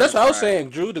 Yeah, that's what I was saying,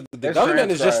 Drew. The government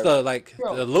is just the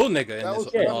little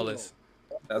nigga in all this.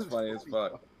 That's funny as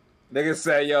fuck. Niggas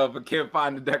say, yo, if a kid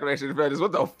find the Declaration of Independence,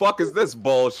 what the fuck is this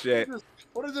bullshit?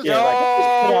 What is this?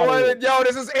 Yo,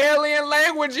 this is alien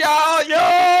language, y'all.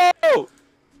 Yo,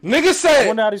 niggas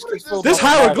say this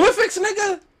hieroglyphics,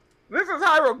 nigga. This is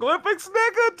hieroglyphics,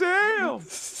 nigga. Damn.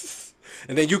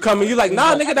 And then you come and you like,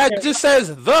 nah, nigga, that just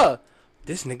says the.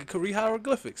 This nigga could read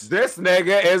hieroglyphics. This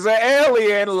nigga is an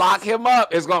alien. Lock him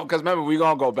up. It's going because remember we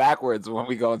gonna go backwards when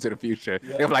we go into the future.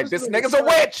 Yeah. They're like, this nigga's a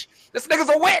witch. This nigga's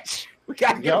a witch. We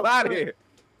gotta get him out of here.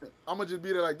 I'm gonna just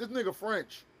be there like this nigga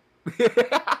French. This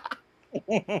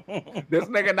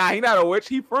nigga, nah, he not a witch.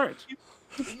 He French.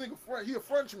 This nigga French. He a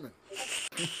Frenchman.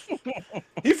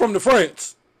 He from the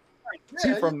France.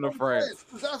 Yeah, He from the France.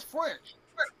 That's French.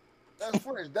 That's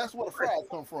French. That's where the fries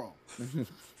come from.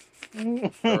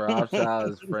 The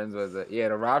Rothschilds is friends with it. Yeah,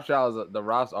 the Rothschilds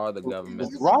are the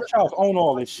government. The Rothschilds own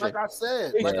all this shit. Like I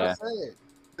said,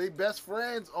 they best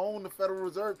friends own the Federal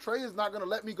Reserve. Trey is not gonna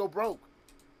let me go broke.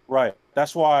 Right.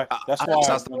 That's why.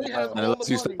 Unless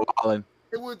you stop balling.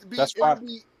 It would be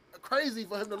crazy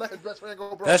for him to let his best friend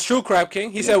go broke. That's true, Crab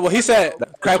King. He said,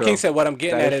 Crab King said, what I'm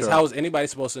getting at is how is anybody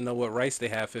supposed to know what rights they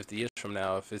have 50 years from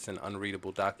now if it's an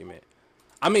unreadable document?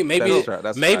 I mean,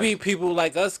 maybe people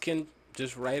like us can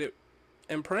just write it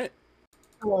in print.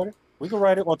 We can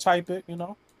write it or type it, you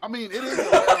know. I mean, it is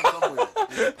around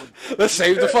somewhere. Let's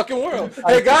save the fucking world.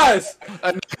 Hey guys,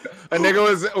 a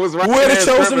nigga was writing. We're the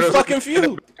chosen fucking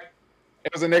few.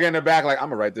 It was a nigga in the back like, I'm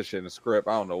gonna write this shit in the script.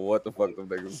 I don't know what the fuck them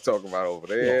niggas was talking about over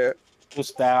there. The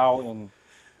style and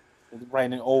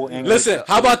writing in old English. Listen,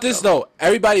 how about this though?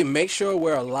 Everybody, make sure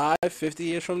we're alive 50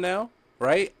 years from now,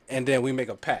 right? And then we make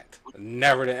a pact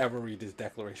never to ever read this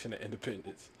Declaration of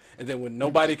Independence. And then when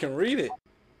nobody can read it,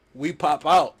 we pop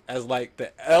out as like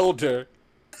the elder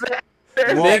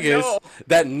niggas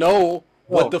that know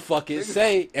what the fuck it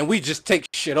say, and we just take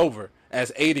shit over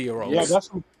as 80-year-olds. Yeah, that's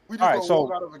we just go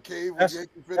walk out of a cave with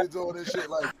Yankee fitteds on and shit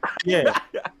like. Yeah,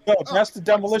 yo, that's the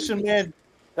Demolition Man.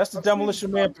 That's the Demolition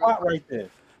Man plot right there.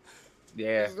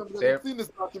 Yeah, I've seen this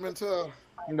document too.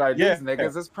 Like, these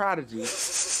niggas is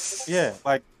prodigies. Yeah,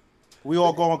 like we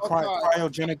all go on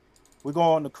cryogenic. We go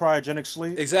on the cryogenic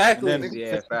sleep. Exactly. Then,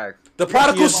 Yeah, facts. The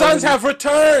prodigal sons have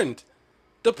returned.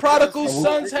 The prodigal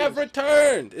sons have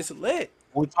returned. It's lit.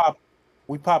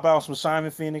 We pop out some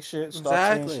Simon Phoenix shit. Start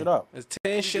tearing shit up. It's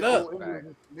tearing shit up.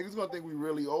 Niggas gonna think we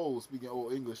really old speaking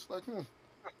old English. Like,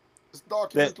 this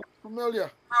document looks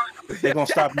familiar. They're gonna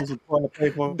stop using toilet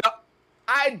paper.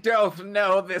 I don't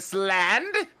know this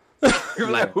land. You're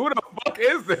like, who the fuck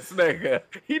is this nigga?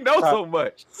 He knows so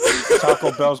much.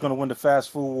 Taco Bell's gonna win the fast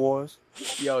food wars.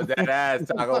 Yo, that ass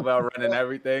Taco Bell running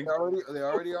everything. They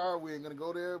already are. We ain't gonna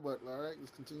go there, but all right,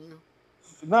 let's continue.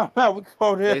 No, we can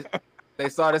go there. They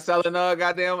started selling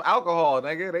goddamn alcohol,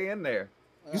 nigga. They in there.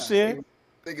 You see it? I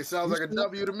think it sounds like a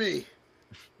W to me.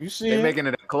 You see They making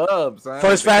it a club, son.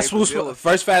 First fast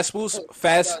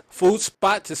food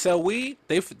spot to sell weed.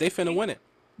 They finna win it.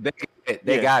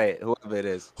 They got it. Whoever it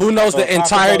is. Who knows the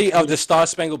entirety of the Star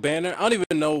Spangled Banner? I don't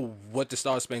even know what the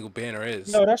Star Spangled Banner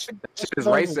is. No, that shit is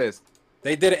racist.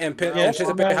 They did it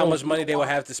anticipate how much money they would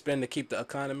have to spend to keep the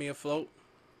economy afloat.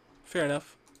 Fair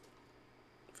enough.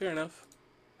 Fair enough.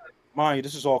 Mind you,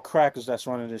 this is all crackers that's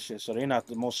running this shit, so they're not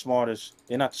the smartest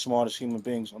human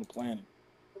beings on the planet.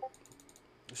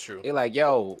 It's true. They're like,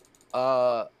 yo,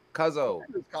 Cuzzo,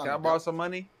 can I borrow some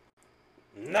money?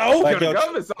 No. Like, the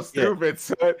government's so stupid,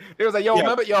 son. They was like, yo,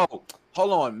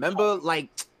 hold on. Remember, like,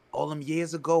 all them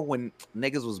years ago when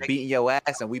niggas was beating your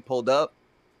ass and we pulled up?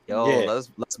 Yo,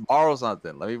 let's borrow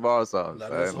something. Let me borrow something.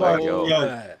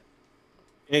 Like,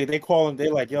 they call them, they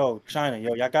like, yo, China,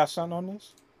 yo, y'all got something on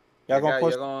this? Y'all gonna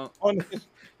put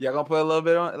a little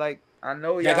bit on, like, I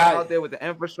know y'all out there with the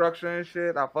infrastructure and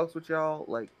shit. I fucks with y'all,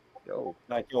 like, yo.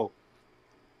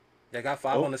 Y'all got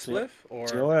 5 on the spliff, or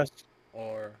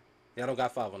y'all don't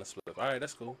got 5 on the spliff. All right,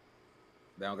 that's cool.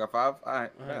 They don't got 5. All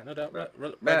right, no doubt.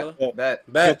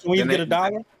 Bet. Can we get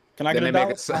 $1? Can I get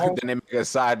 $1? Then they make a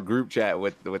side group chat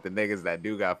with the niggas that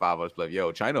do got 5 on the spliff.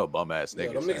 Yo, China a bum ass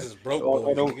niggas. Them niggas is broke.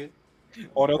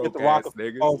 Or they'll get the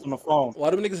rocket calls on the phone.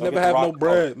 Why them niggas never have no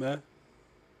bread, man?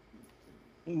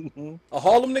 A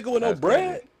Harlem nigga with no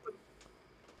bread?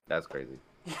 That's crazy.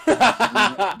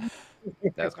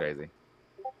 That's crazy.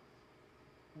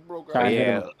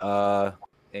 Yeah.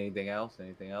 Anything else?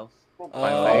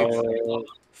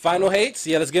 Final hates?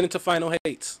 Yeah, let's get into final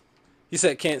hates. He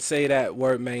said can't say that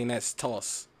word, man. That's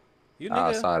toss. You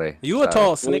nigga. Sorry. You a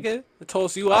toss, nigga.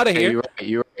 Toss you out of here.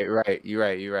 You're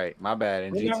right. My bad.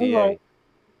 In GTA.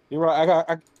 You're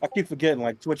right. I keep forgetting.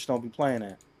 Like Twitch don't be playing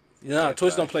that. Yeah,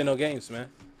 Twitch don't play no games, man.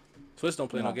 Twitch don't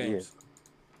play no games.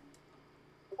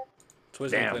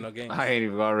 Twitch don't play no games. I ain't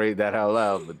even gonna read that out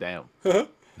loud, but damn.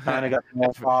 Kinda got no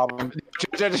problem.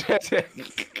 F's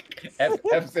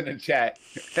in the chat.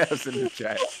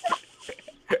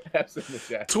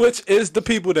 Twitch is the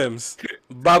people thems.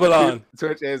 Babylon.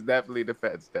 Twitch is definitely the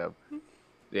feds them.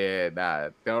 Yeah, nah,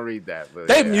 don't read that. But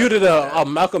They yeah, muted a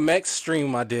Malcolm X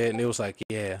stream I did, and it was like,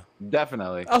 yeah.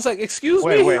 definitely. I was like, excuse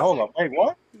me? Wait, hold up. Wait,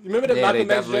 what? You remember that Yeah, they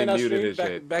Malcolm X definitely joint I muted streamed his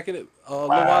shit. back in it a little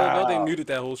while ago? They Wow. muted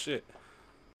that whole shit.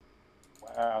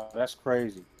 Wow, that's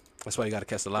crazy. That's why you gotta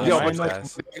catch the live Yo, streams, but-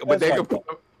 guys. But they That's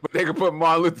could put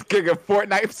Martin Luther King in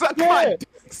Fortnite. Suck Yeah, my dick,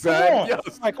 son. Yo, Like,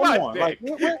 suck my come on. Like,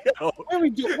 dick.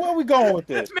 where are we going with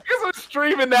this? Niggas are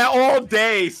streaming that all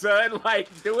day, son. Like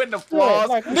doing the flaws,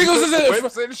 like- Niggas is in-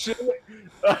 whips and shit.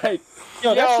 Like,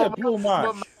 Yo, that shit blew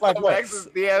mine. Like, what? X is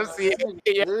DMC.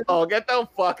 Yo, get the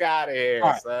fuck out of here,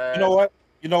 All right, son.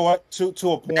 You know what? To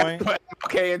a point.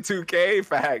 Okay, in 2K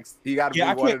facts. You got to Yeah,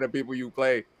 I be one of can't- the people you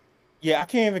play. Yeah, I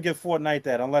can't even give Fortnite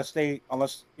that unless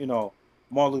you know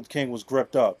Martin Luther King was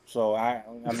gripped up. So I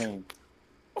mean,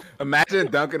 Imagine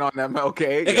dunking on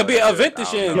MLK. It could be an event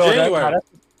this year in January. that's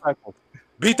disrespectful.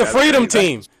 Beat the That's Freedom pretty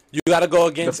Team. You gotta go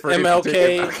against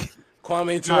MLK,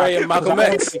 Kwame Ture, and Malcolm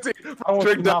X, I don't want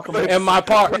to see Malcolm X. and my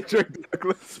part,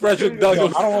 Frederick Yo,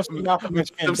 Douglass. I don't want to see Malcolm X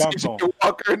getting dunked on.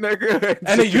 Walker, nigga.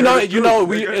 And then you know,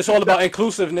 it's all about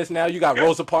inclusiveness now. You got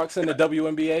Rosa Parks in the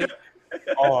WNBA.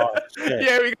 Oh shit.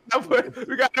 Yeah,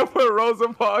 we gotta put Rosa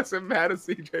Parks and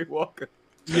Madison CJ Walker.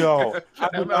 Yo,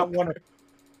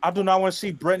 I do not want to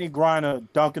see Brittany Griner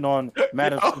dunking on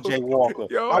Madison J. Walker.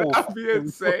 Yo, I will that'd be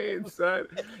insane, son.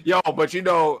 Yo,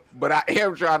 but I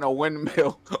am trying to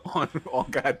windmill on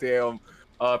goddamn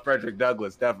Frederick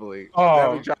Douglass, definitely.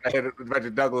 Oh. Definitely trying to hit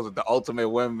Frederick Douglass with the ultimate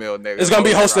windmill, nigga. It's gonna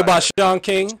be hosted by Sean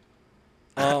King.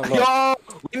 Look.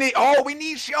 Yo, we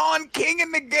need Sean King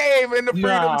in the game in the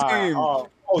Freedom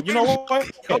Team. You know what?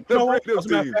 As a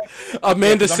matter of fact,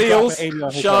 Amanda I'm Seals, dropping 80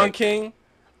 on his Sean head. King,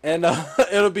 and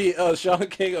it'll be Sean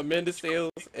King, Amanda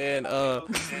Seals, and you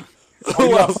who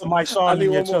gotta else? put Mike I Sean need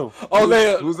in here one more. too. Oh,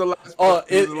 man. Who's the last?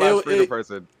 It- who's the last it- Freedom it-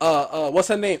 person? What's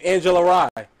her name? Angela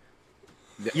Rye.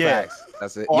 Yeah. Facts.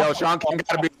 That's it. Oh, Yo, Sean King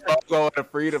gotta be the logo of the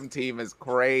Freedom Team is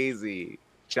crazy.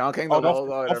 Sean King, the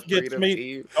logo of the Freedom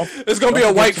Team. It's gonna be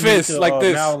a white fist like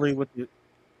this. Mallory with the,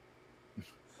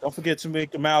 don't forget to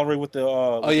make the Mallory with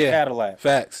the Cadillac.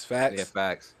 Facts. Yeah,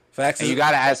 facts. Facts. And Is you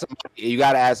gotta add somebody. You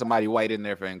gotta add somebody white in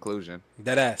there for inclusion.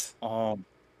 that ass.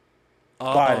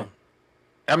 Biden.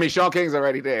 I mean, Sean King's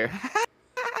already there.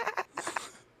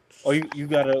 Or you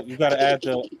gotta add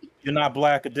the "You're Not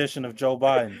Black" edition of Joe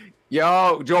Biden.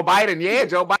 Yo, Joe Biden. Yeah,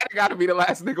 Joe Biden gotta be the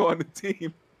last nigga on the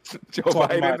team. Joe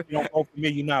Talking Biden. about, "You don't vote for me,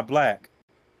 you're not black."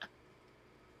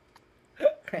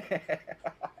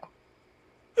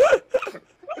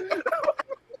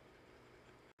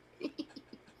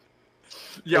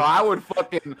 Yo, I would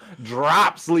fucking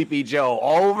drop Sleepy Joe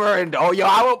over and yo,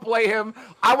 I would play him.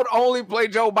 I would only play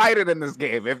Joe Biden in this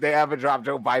game if they ever drop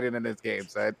Joe Biden in this game,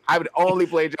 son. I would only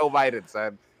play Joe Biden,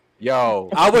 son. Yo,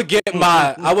 I would get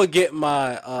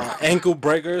my ankle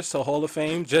breakers to Hall of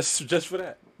Fame just for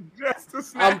that.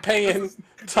 I'm paying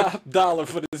top dollar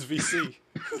for this VC.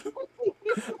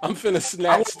 I'm finna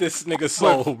snatch this nigga's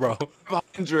soul, bro.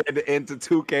 500 into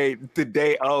 2K the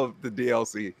day of the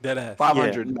DLC. That ass.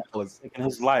 $500. In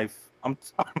his life, I'm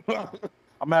gonna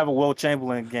have a Will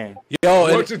Chamberlain game. Yo,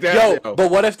 yo. but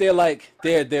what if they're like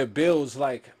their builds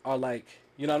are like,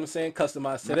 you know what I'm saying,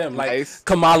 customized to them? Like Nice.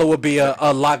 Kamala would be a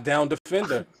lockdown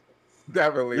defender.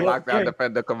 Definitely Yeah, lockdown yeah.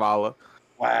 defender Kamala.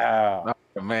 Wow,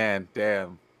 Oh, man,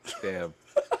 damn. damn.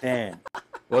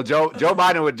 Well, Joe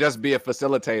Biden would just be a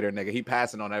facilitator, nigga. He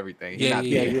passing on everything. He Yeah, not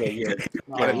yeah. Yeah.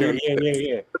 Gotta do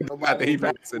Yeah. Not that he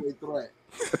passing. Two-way threat.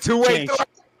 A two-way Change. threat.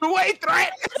 Two-way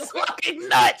threat. It's fucking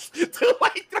nuts.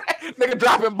 Two-way threat. Nigga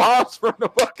dropping bombs from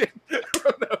the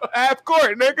half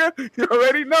court, nigga. You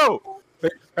already know.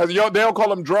 As they don't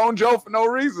call him Drone Joe for no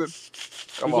reason.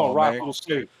 Come We're gonna on, rock man. you to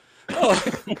sleep.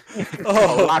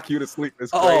 I'll lock you to sleep.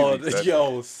 It's crazy. Son.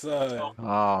 Yo, son.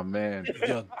 Oh man.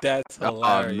 Yo, that's Oh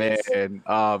hilarious. man.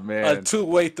 Oh A man.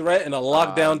 two-way threat and a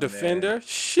lockdown man. defender.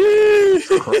 Sheesh.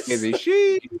 Crazy.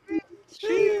 She.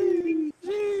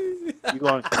 You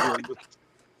going?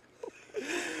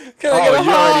 Can I get a You already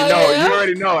know. high? You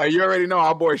already know. You already know.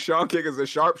 Our boy Sean King is a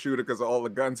sharpshooter because of all the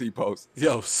guns he posts.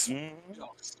 Yo,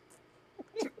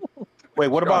 Wait,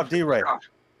 what about D-Ray?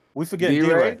 We forget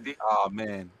D-Ray? D-Ray. Oh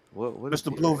man. What is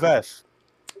Mr. Blue Vest.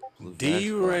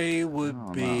 D-Ray I would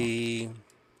don't be.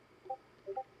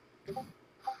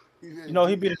 You know,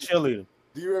 he'd be the cheerleader.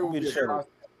 D-Ray would Be be the a sheriff.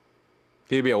 prospect.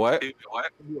 He'd be a what? He'd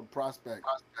be a prospect.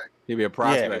 He'd be a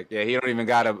prospect. Yeah, he don't even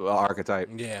got a archetype.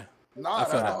 Yeah. Nah, I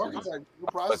that's feel the that. archetype. He's a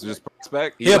That's prospect. just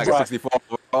prospect. He's Yeah, like bro. a 64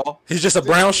 overall. He's just a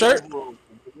brown shirt.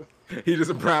 He's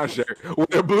just a brown shirt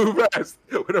with a blue vest.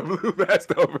 With a blue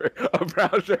vest over. A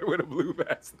brown shirt with a blue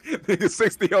vest. Nigga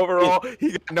 60 overall.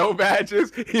 He got no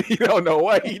badges. He don't know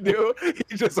what he do.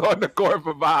 He's just on the court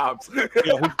for vibes.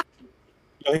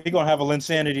 He gonna have a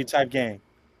Linsanity type game.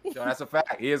 Yo, that's a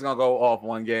fact. He is gonna go off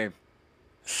one game.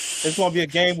 It's gonna be a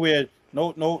game where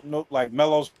no, like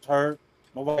Melo's hurt.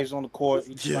 Nobody's on the court.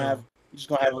 He's just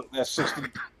gonna have that 60. He's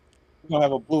gonna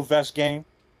have a blue vest game.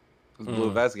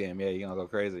 Blue vest game, yeah, you're gonna go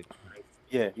crazy.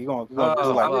 Yeah, you're gonna do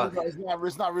like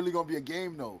it's not really gonna be a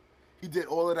game though. He did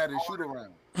all of that in shoot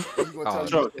around. He's gonna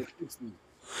true. tell you 60.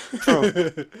 True.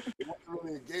 It wasn't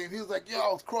really a game. He was like, "Yo,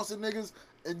 I was crossing niggas,"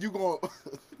 and you gonna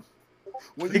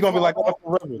He gonna be like off the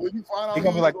river. when you find out He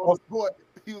gonna be like on the court,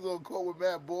 he was on the court with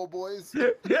mad ball boys.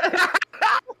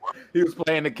 He was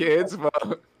playing the kids, bro.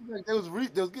 Like, they was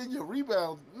getting your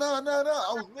rebounds. No, I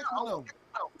was nicking them.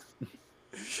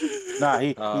 Nah,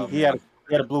 he had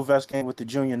a blue vest game with the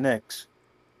junior Knicks.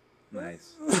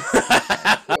 Nice.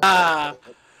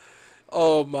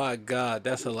 Oh my God,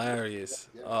 that's hilarious.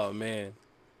 Oh man.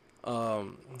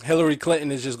 Hillary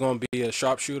Clinton is just gonna be a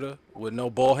sharpshooter with no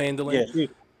ball handling.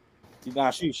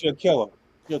 Yeah, she'll kill her.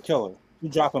 She'll kill her. She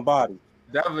dropping bodies.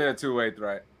 Definitely a two-way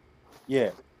threat.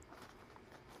 Yeah.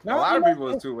 A lot of people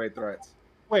is two-way threats.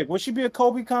 Wait, would she be a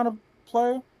Kobe kind of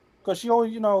player? Because she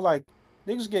always, like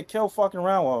niggas get killed fucking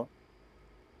around with her.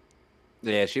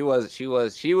 Yeah, she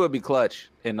would be clutch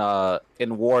in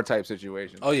war type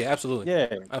situations. Oh yeah, absolutely.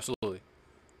 Yeah, absolutely.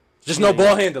 Just no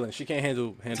ball handling. She can't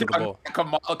handle the ball.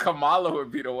 Kamala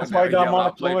would be the one That's why that you got yell out,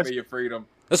 Monica play for Lewinsky. your freedom.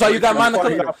 That's why you got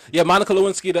Monica. Yeah, Monica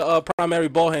Lewinsky, the primary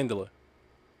ball handler.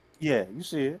 Yeah, you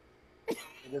see it.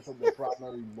 This is the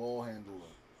primary ball handler.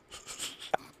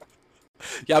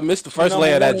 Y'all missed the first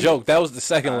layer of that joke. That was the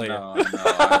second layer.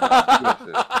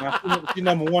 She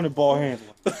number one in ball handler.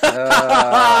 That's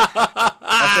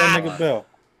that nigga Bill.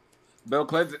 Bill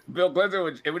Clinton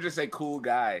would just say cool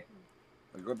guy.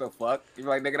 Like, what the fuck? You'd be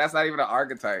like, nigga, that's not even an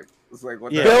archetype. It's like,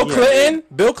 what the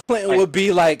Bill Clinton would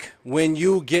be like when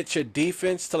you get your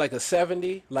defense to like a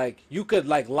 70, like you could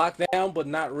like lock down, but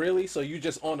not really. So you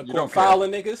just on the court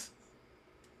fouling niggas.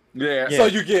 Yeah. So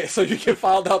you get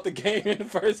fouled out the game in the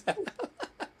first half.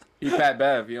 He Pat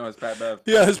Bev. You know it's Pat Bev.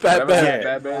 Yeah, it's Pat Bev.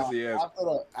 Pat Bev. Yeah.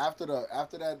 After that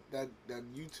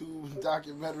YouTube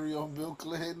documentary on Bill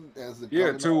Clinton as a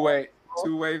two-way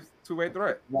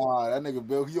threat. Nah, that nigga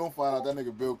Bill. You don't find out that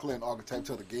nigga Bill Clinton architect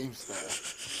of the game style.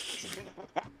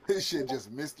 This shit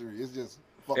just mystery. It's just.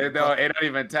 It don't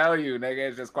even tell you, nigga.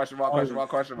 It's just question mark.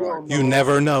 You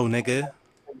never know, nigga.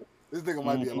 This nigga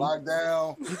might be a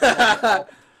lockdown.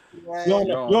 You don't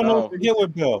know what you get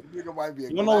with Bill. This nigga might be a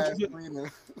you don't know what you get.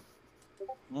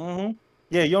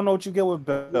 Yeah, you don't know what you get with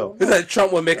Bill. Is that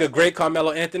Trump would make a great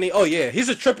Carmelo Anthony? Oh yeah, he's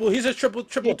a triple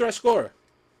threat scorer.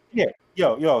 Yeah,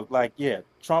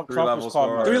 Trump was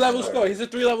Carmelo. 3-level scorer. He's a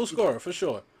 3-level scorer for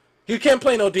sure. He can't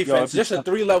play no defense. Just a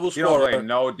 3-level scorer. He don't play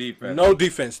no defense. No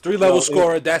defense. 3-level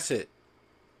scorer. That's it.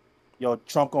 Yo,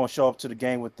 Trump gonna show up to the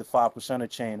game with the 5%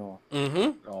 chain on.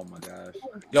 Mm-hmm. Oh my gosh.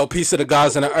 Yo, peace of the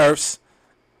gods and the earths.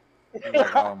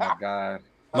 Oh my god.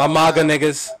 My MAGA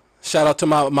niggas. Shout out to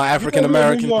my African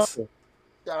Americans.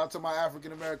 Shout out to my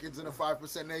African Americans in the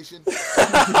 5% nation.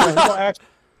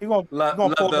 He gonna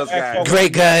love those guys.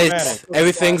 Great guys.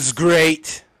 Everything's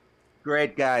great.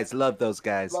 Great guys. Love those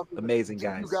guys. Amazing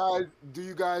guys. Do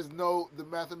you guys know the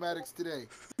mathematics today?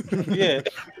 Yeah.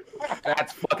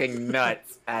 That's fucking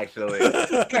nuts, actually.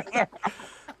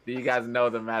 Do you guys know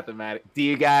the mathematics? Do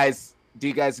you guys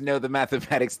know the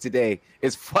mathematics today?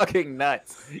 It's fucking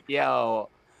nuts. Yo.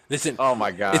 Listen. Oh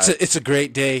my god. It's a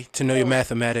great day to know your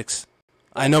mathematics.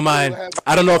 I know mine.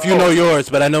 I don't know if you know yours,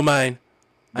 but I know mine.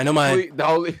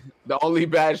 The only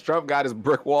badge Trump got is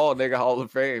brick wall, nigga, Hall of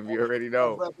Fame. You already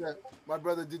know. My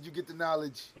brother, did you get the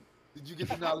knowledge? Did you get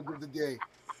the knowledge of the day?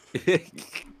 I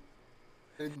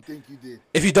didn't think you did.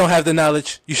 If you don't have the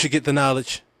knowledge, you should get the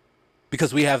knowledge.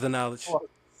 Because we have the knowledge.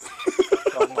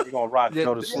 You're gonna rock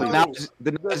go to sleep.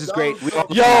 The knowledge is great.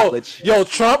 Yo,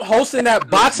 Trump hosting that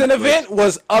boxing event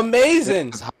was amazing.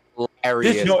 It was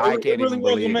hilarious. I can't even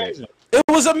believe it. It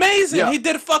was amazing. Yeah. He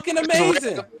did fucking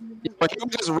amazing. I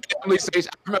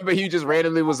remember he just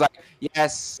randomly was like,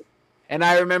 yes. And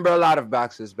I remember a lot of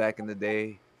boxers back in the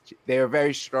day. They were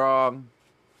very strong.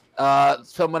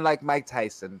 Someone like Mike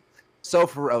Tyson. So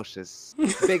ferocious.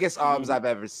 Biggest arms I've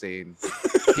ever seen.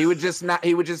 He would just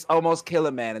almost kill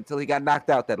a man until he got knocked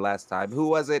out that last time. Who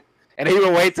was it? And he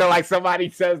would wait till like somebody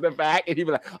says the fact and he'd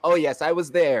be like, oh yes, I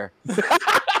was there.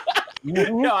 Yo,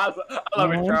 I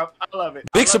love it, Trump. I love it.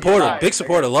 Big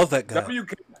supporter. Love that guy.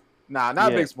 Nah,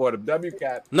 not Yeah. big supporter.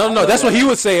 WCAT. No, that's what he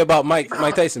would say about Mike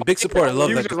Tyson. Big supporter.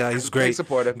 Love that guy. He's great. Big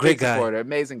supporter. Great Big guy. supporter.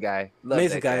 Amazing guy.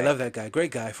 Amazing guy. Love that guy.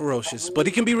 Great guy. Ferocious. But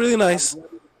he can be really nice.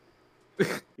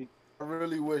 I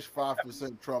really wish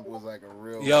 5% Trump was like a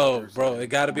real. Yo, person. bro, it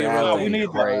gotta be a That real would thing. be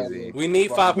crazy. We need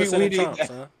 5% We of need Trump, that.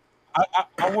 son.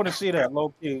 I want to see that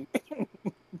low key.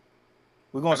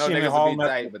 We're I gonna know see him in niggas would Harlem. be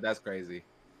tight, but that's crazy.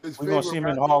 We're gonna see him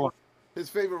in Harlem. His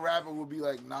favorite rapper would be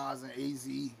like Nas and AZ.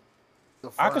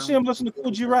 I can see him listen to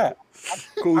Cool G rap.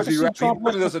 Cool I can G see rap. Trump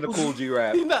He listen to Cool G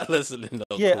rap. He's not listening to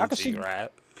Yeah, I Cool can G see-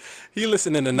 rap. He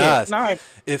listening to Yeah, Nas. nah,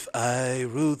 If I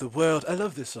rule the world. I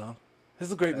love this song. This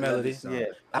is a great melody. yeah.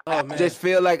 Oh, man. I just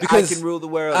feel like Because I can rule the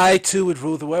world. I too would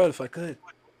rule the world if I could.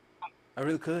 I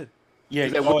really could. Yeah,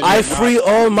 He's like, oh, I yeah, free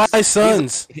all my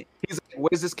sons. He's like,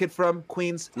 where's this kid from?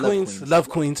 Queens? Queens. Love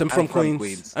Queens. I'm from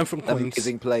Queens. I'm from Queens.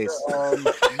 Amazing place. He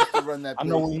used to run that I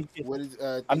know place. when he- What is,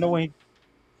 I know when he,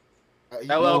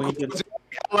 Hello, when he Cool did- J.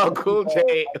 Hello, Cool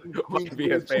J. Might be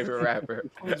his favorite rapper.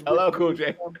 Hello, Cool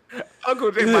J. Hello,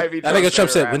 Cool J might be. I think Trump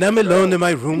said, when I'm favorite alone in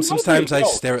my room, He sometimes might I be,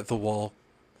 yo. stare at the wall.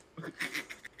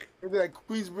 Is it like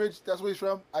Queensbridge? That's where he's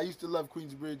from. I used to love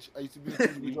Queensbridge. I used to be in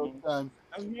Queensbridge all the time.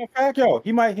 As a matter of fact, yo,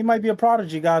 he might be a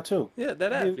prodigy guy too. Yeah,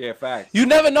 that rapper. Yeah, facts. You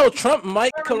never know. Trump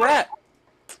might can rap.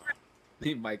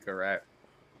 He might can rap.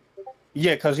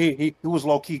 Yeah, cause he was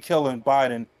low key killing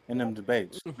Biden in them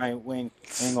debates. We ain't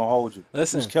gonna hold you.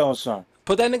 Listen. He was killing son.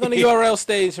 Put that nigga on the URL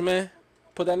stage, man.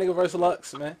 Put that nigga versus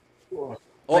Lux, man.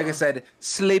 Like I said,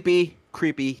 sleepy,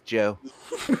 creepy Joe.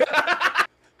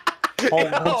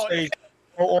 Whole stage,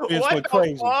 whole audience went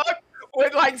crazy. fuck?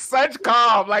 With like such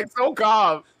calm, like so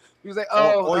calm. He was like,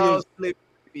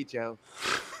 sleepy Joe.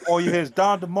 All you hear is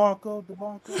Don DeMarco.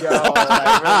 Yo,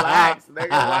 like, relax, nigga.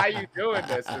 Why are you doing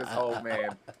this to this old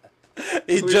man?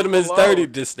 He Leave gentleman's him alone. 30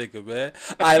 this nigga, man.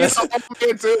 All right, He's let's, on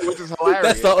here too, which is hilarious.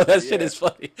 that's all. That shit Yeah. is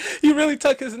funny. He really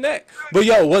tucked his neck. But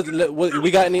yo, what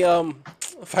we got any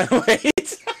final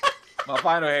hate? My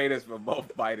final hate is for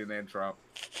both Biden and Trump.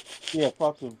 Yeah,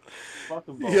 fuck him. Fuck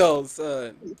him both. Yo,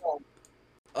 son.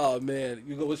 Oh man,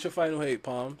 you go. What's your final hate,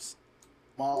 Palms?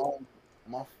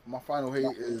 My final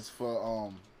hate is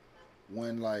for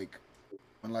when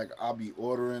I'll be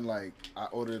ordering, like I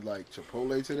ordered like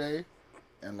Chipotle today,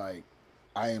 and like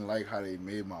I ain't like how they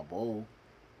made my bowl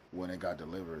when it got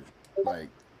delivered. Like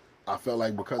I felt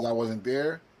like because I wasn't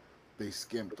there, they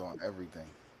skimped on everything.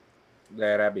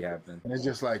 Yeah, that be happening. And it's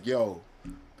just like, yo,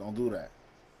 don't do that.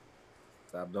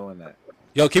 Stop doing that.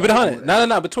 Yo, keep it 100.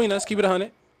 No. Between us, keep it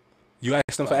 100. You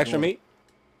asked them for extra meat.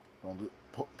 Don't do.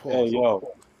 Hey, Pause.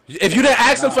 yo. If you didn't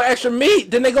ask them for extra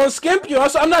meat, then they gonna skimp you.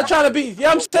 I'm not trying to be.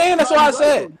 Yeah, I'm saying that's what I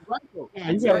said.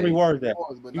 Yeah, you gotta reword that.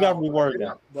 You gotta reword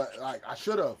that. But like I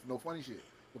should have. No funny shit.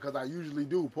 Because I usually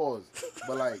do pause.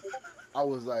 But like I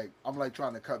was like I'm like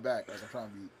trying to cut back. Like I'm trying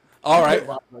to be. All right.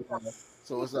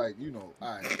 So it's like, you know,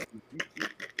 all right.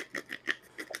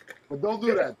 But don't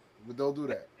do that. But don't do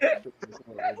that.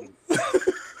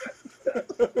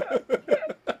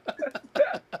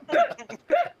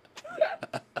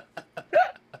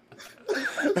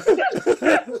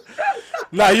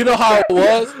 Nah, you know how it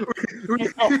was.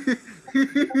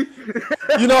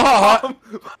 You know how hard.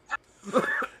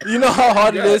 You know how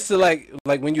hard it is to like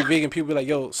when you vegan, people be like,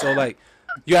 yo, so like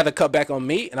you had to cut back on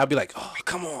meat, and I'd be like, oh,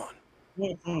 come on.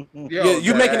 Yo,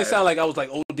 You making it sound like I was like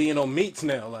ODing on meats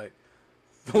now, like.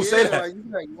 Don't say that. Like, you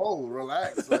like, whoa,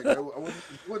 relax. Like I wasn't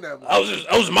doing that.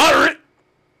 I was moderate.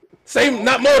 Same,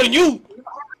 not more than you.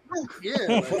 Yeah.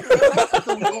 Like, I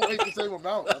thought we don't make the same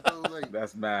amount. I thought it was like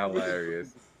That's mad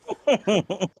hilarious.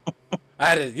 I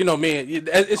had to, you know, man.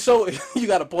 It's so you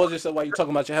gotta pause yourself while you're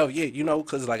talking about your health. Yeah, you know,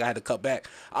 because like I had to cut back.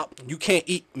 You can't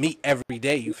eat meat every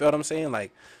day. You feel what I'm saying?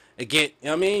 Like, it get, you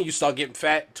know what I mean? You start getting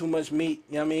fat, too much meat.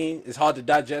 You know what I mean? It's hard to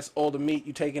digest all the meat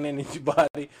you taking in your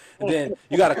body. And then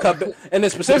you gotta cut back. And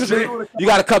then specifically, you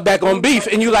gotta cut back on beef.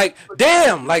 And you like,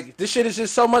 damn, like this shit is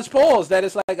just so much pause that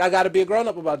it's like I gotta be a grown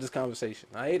up about this conversation.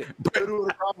 I hate it.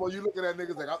 you looking at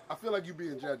niggas like I feel like you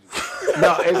being judgy.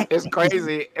 No, it's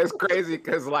crazy. It's crazy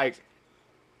because like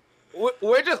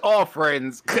we're just all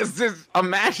friends. Because just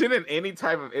imagine in any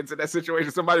type of internet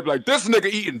situation, somebody be like, "This nigga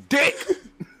eating dick."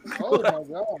 Oh my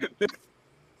god.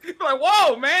 You're like,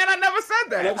 whoa, man, I never said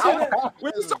that.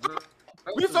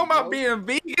 We was talking about being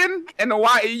vegan, and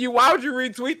why would you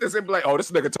retweet this and be like, oh, this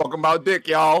nigga talking about dick,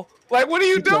 y'all? Like, what are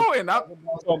you doing?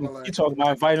 He talking about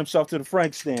invite himself to the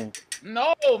Frank stand.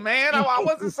 No, man, I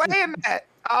wasn't saying that.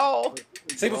 Oh,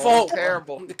 See before,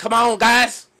 terrible. Come on,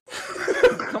 guys.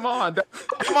 Come on.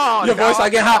 Your voice, dog. I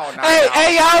get hot. No,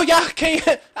 Hey,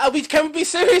 y'all, can we be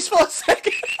serious for a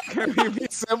second? Can we be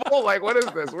civil? Like, what is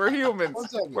this? We're humans.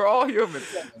 We're all humans.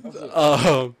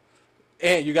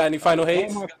 And you got any final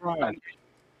hates?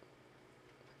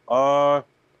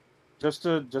 Just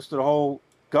to the whole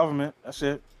government. That's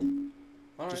it.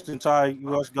 All Just right. the entire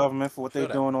U.S. government for what they're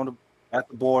doing at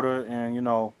the border, and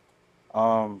yo,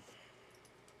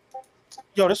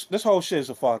 this whole shit is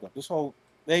a fuck up. This whole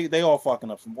they all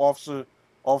fucking up, from Officer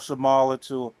Mahler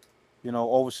to,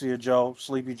 Overseer Joe,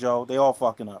 Sleepy Joe. They all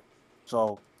fucking up.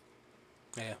 So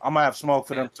Yeah. I'm gonna have smoke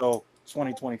for them till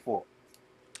 2024.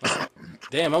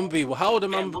 Damn, I'm gonna be. Well, how old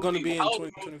am I gonna be in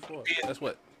 2024? That's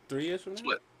what, 3 years from now?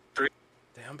 Damn,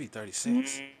 I'm gonna be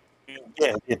 36.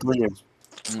 Yeah, 3 years.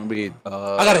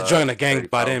 I gotta join the gang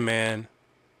by then, man.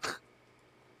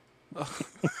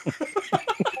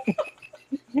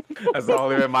 That's the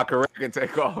only way my career can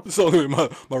take off. It's the only way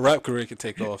my rap career can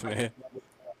take off, man.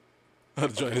 I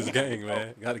gotta join this gang,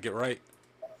 man. Gotta get right.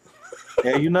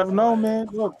 Yeah, you never know, man.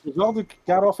 Look, Zelda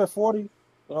got off at 40,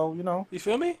 so You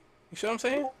feel me? You see what I'm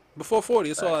saying? Before 40,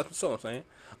 that's all I'm saying.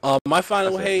 My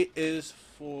final hate is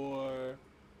for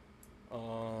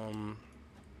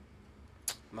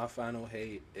my final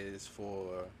hate is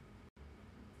for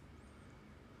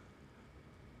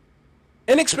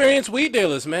inexperienced weed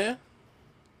dealers, man.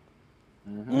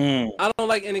 Mm-hmm. I don't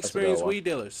like inexperienced weed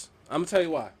dealers. I'm gonna tell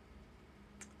you why.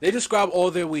 They describe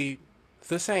all their weed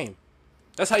the same.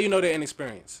 That's how you know they're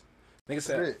inexperienced.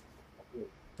 Niggas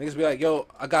be like, yo,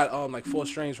 I got like 4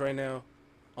 strains right now.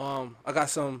 I got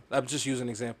some. I'm just using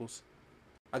examples.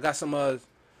 I got some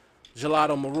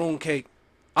gelato maroon cake.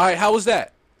 All right, how was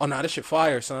that? Oh, nah, this shit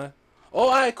fire, son. Oh,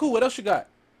 all right, cool. What else you got?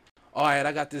 All right,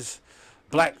 I got this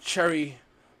black cherry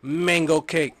mango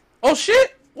cake. Oh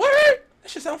shit, what?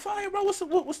 That shit sound fire, bro.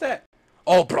 What's that?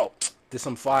 Oh, bro, this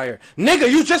some fire. Nigga,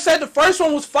 you just said the first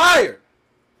one was fire.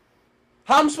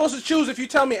 How am I supposed to choose if you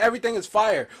tell me everything is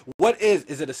fire? What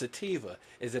is it a sativa?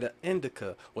 Is it an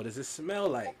indica? What does it smell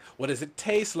like? What does it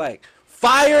taste like?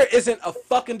 Fire isn't a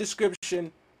fucking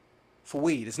description for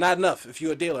weed. It's not enough if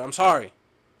you're a dealer. I'm sorry.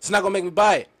 It's not gonna make me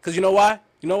buy it. Cause you know why?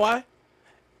 You know why?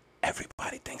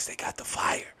 Everybody thinks they got the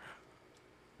fire.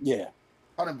 Yeah.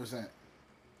 100%.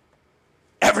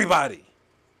 Everybody.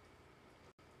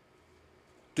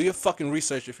 Do your fucking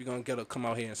research if you're gonna come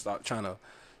out here and start trying to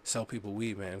sell people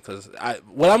weed, man. Because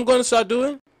what I'm gonna start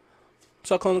doing,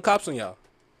 start calling the cops on y'all.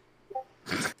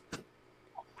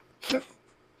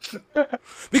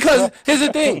 Because here's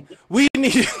the thing, we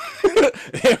need.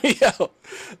 Hear me out.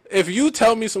 If you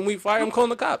tell me some weed fire, I'm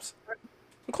calling the cops.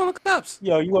 I'm calling the cops.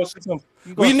 Yo, you want to see some?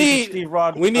 We need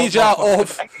y'all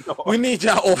off. We need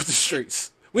y'all off the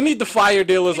streets. We need the fire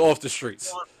dealers off the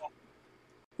streets.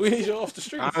 We need you off the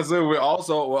streets. Honestly, we're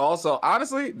also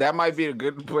honestly, that might be a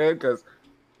good plan, because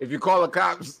if you call the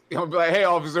cops, you'll be like, hey,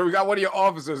 officer, we got one of your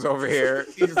officers over here.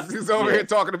 He's over here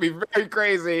talking to me very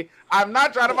crazy. I'm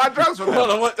not trying to buy drugs from him.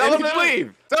 Tell him to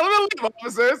leave. Tell him to leave,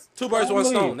 officers. 2 birds, 1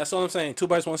 stone. That's all I'm saying. 2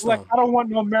 birds, 1 stone. Like, I don't want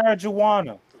no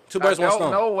marijuana. 2 birds, 1 stone.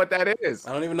 I don't know what that is.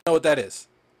 I don't even know what that is.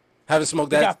 Haven't smoked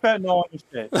that. You got fentanyl on this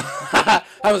shit.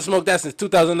 Haven't smoked that since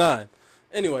 2009.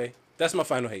 Anyway, that's my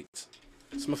final hates.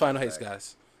 It's my final hates,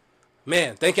 guys.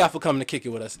 Man, thank y'all for coming to kick it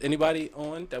with us. Anybody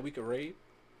on that we could raid?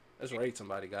 Let's raid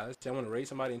somebody, guys. I want to raid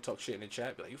somebody and talk shit in the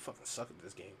chat. Be like, you fucking suck at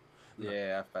this game.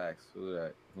 Yeah, facts.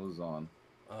 Who's on?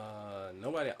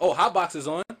 Nobody. Oh, Hotbox is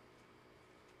on.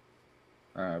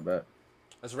 All right, bet.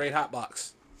 Let's raid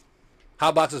Hotbox.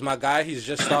 Hotbox is my guy. He's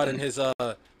just starting his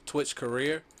Twitch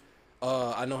career.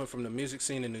 I know him from the music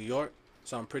scene in New York,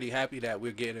 so I'm pretty happy that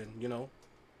we're getting,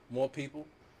 more people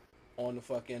on the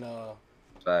fucking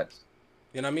Facts.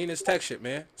 You know what I mean? It's tech shit,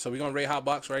 man. So we're gonna raid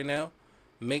Hotbox right now.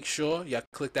 Make sure y'all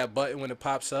click that button when it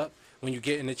pops up. When you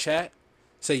get in the chat,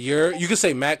 say you can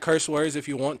say mad curse words if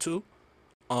you want to.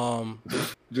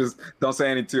 Just don't say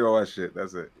any TOS shit.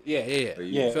 That's it. Yeah.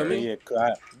 Yeah, feel me? Yeah.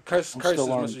 Curse as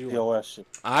much as you want. TOS shit.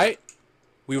 All right,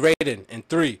 we raiding in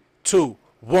 3, 2,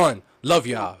 1. Love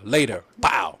y'all. Later.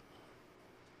 Bow.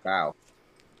 Wow.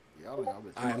 All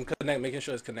right, I'm making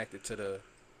sure it's connected to the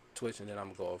Twitch, and then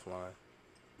I'm gonna go offline.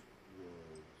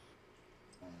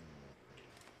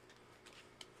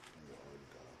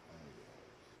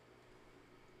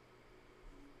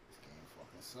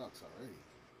 Sucks already.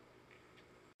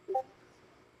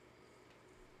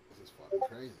 This is fucking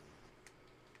crazy.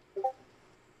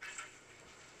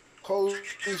 Holy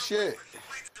shit.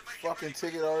 Fucking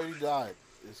ticket already died.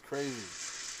 It's crazy.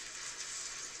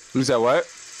 You said what?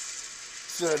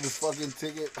 Said the fucking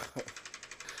ticket.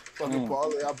 Fucking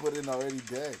parlay I put in already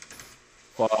dead.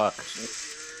 Fuck.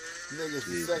 Niggas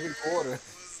the second quarter.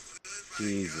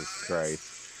 Jesus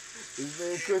Christ. His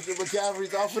name Christian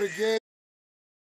McCaffrey's out for the game.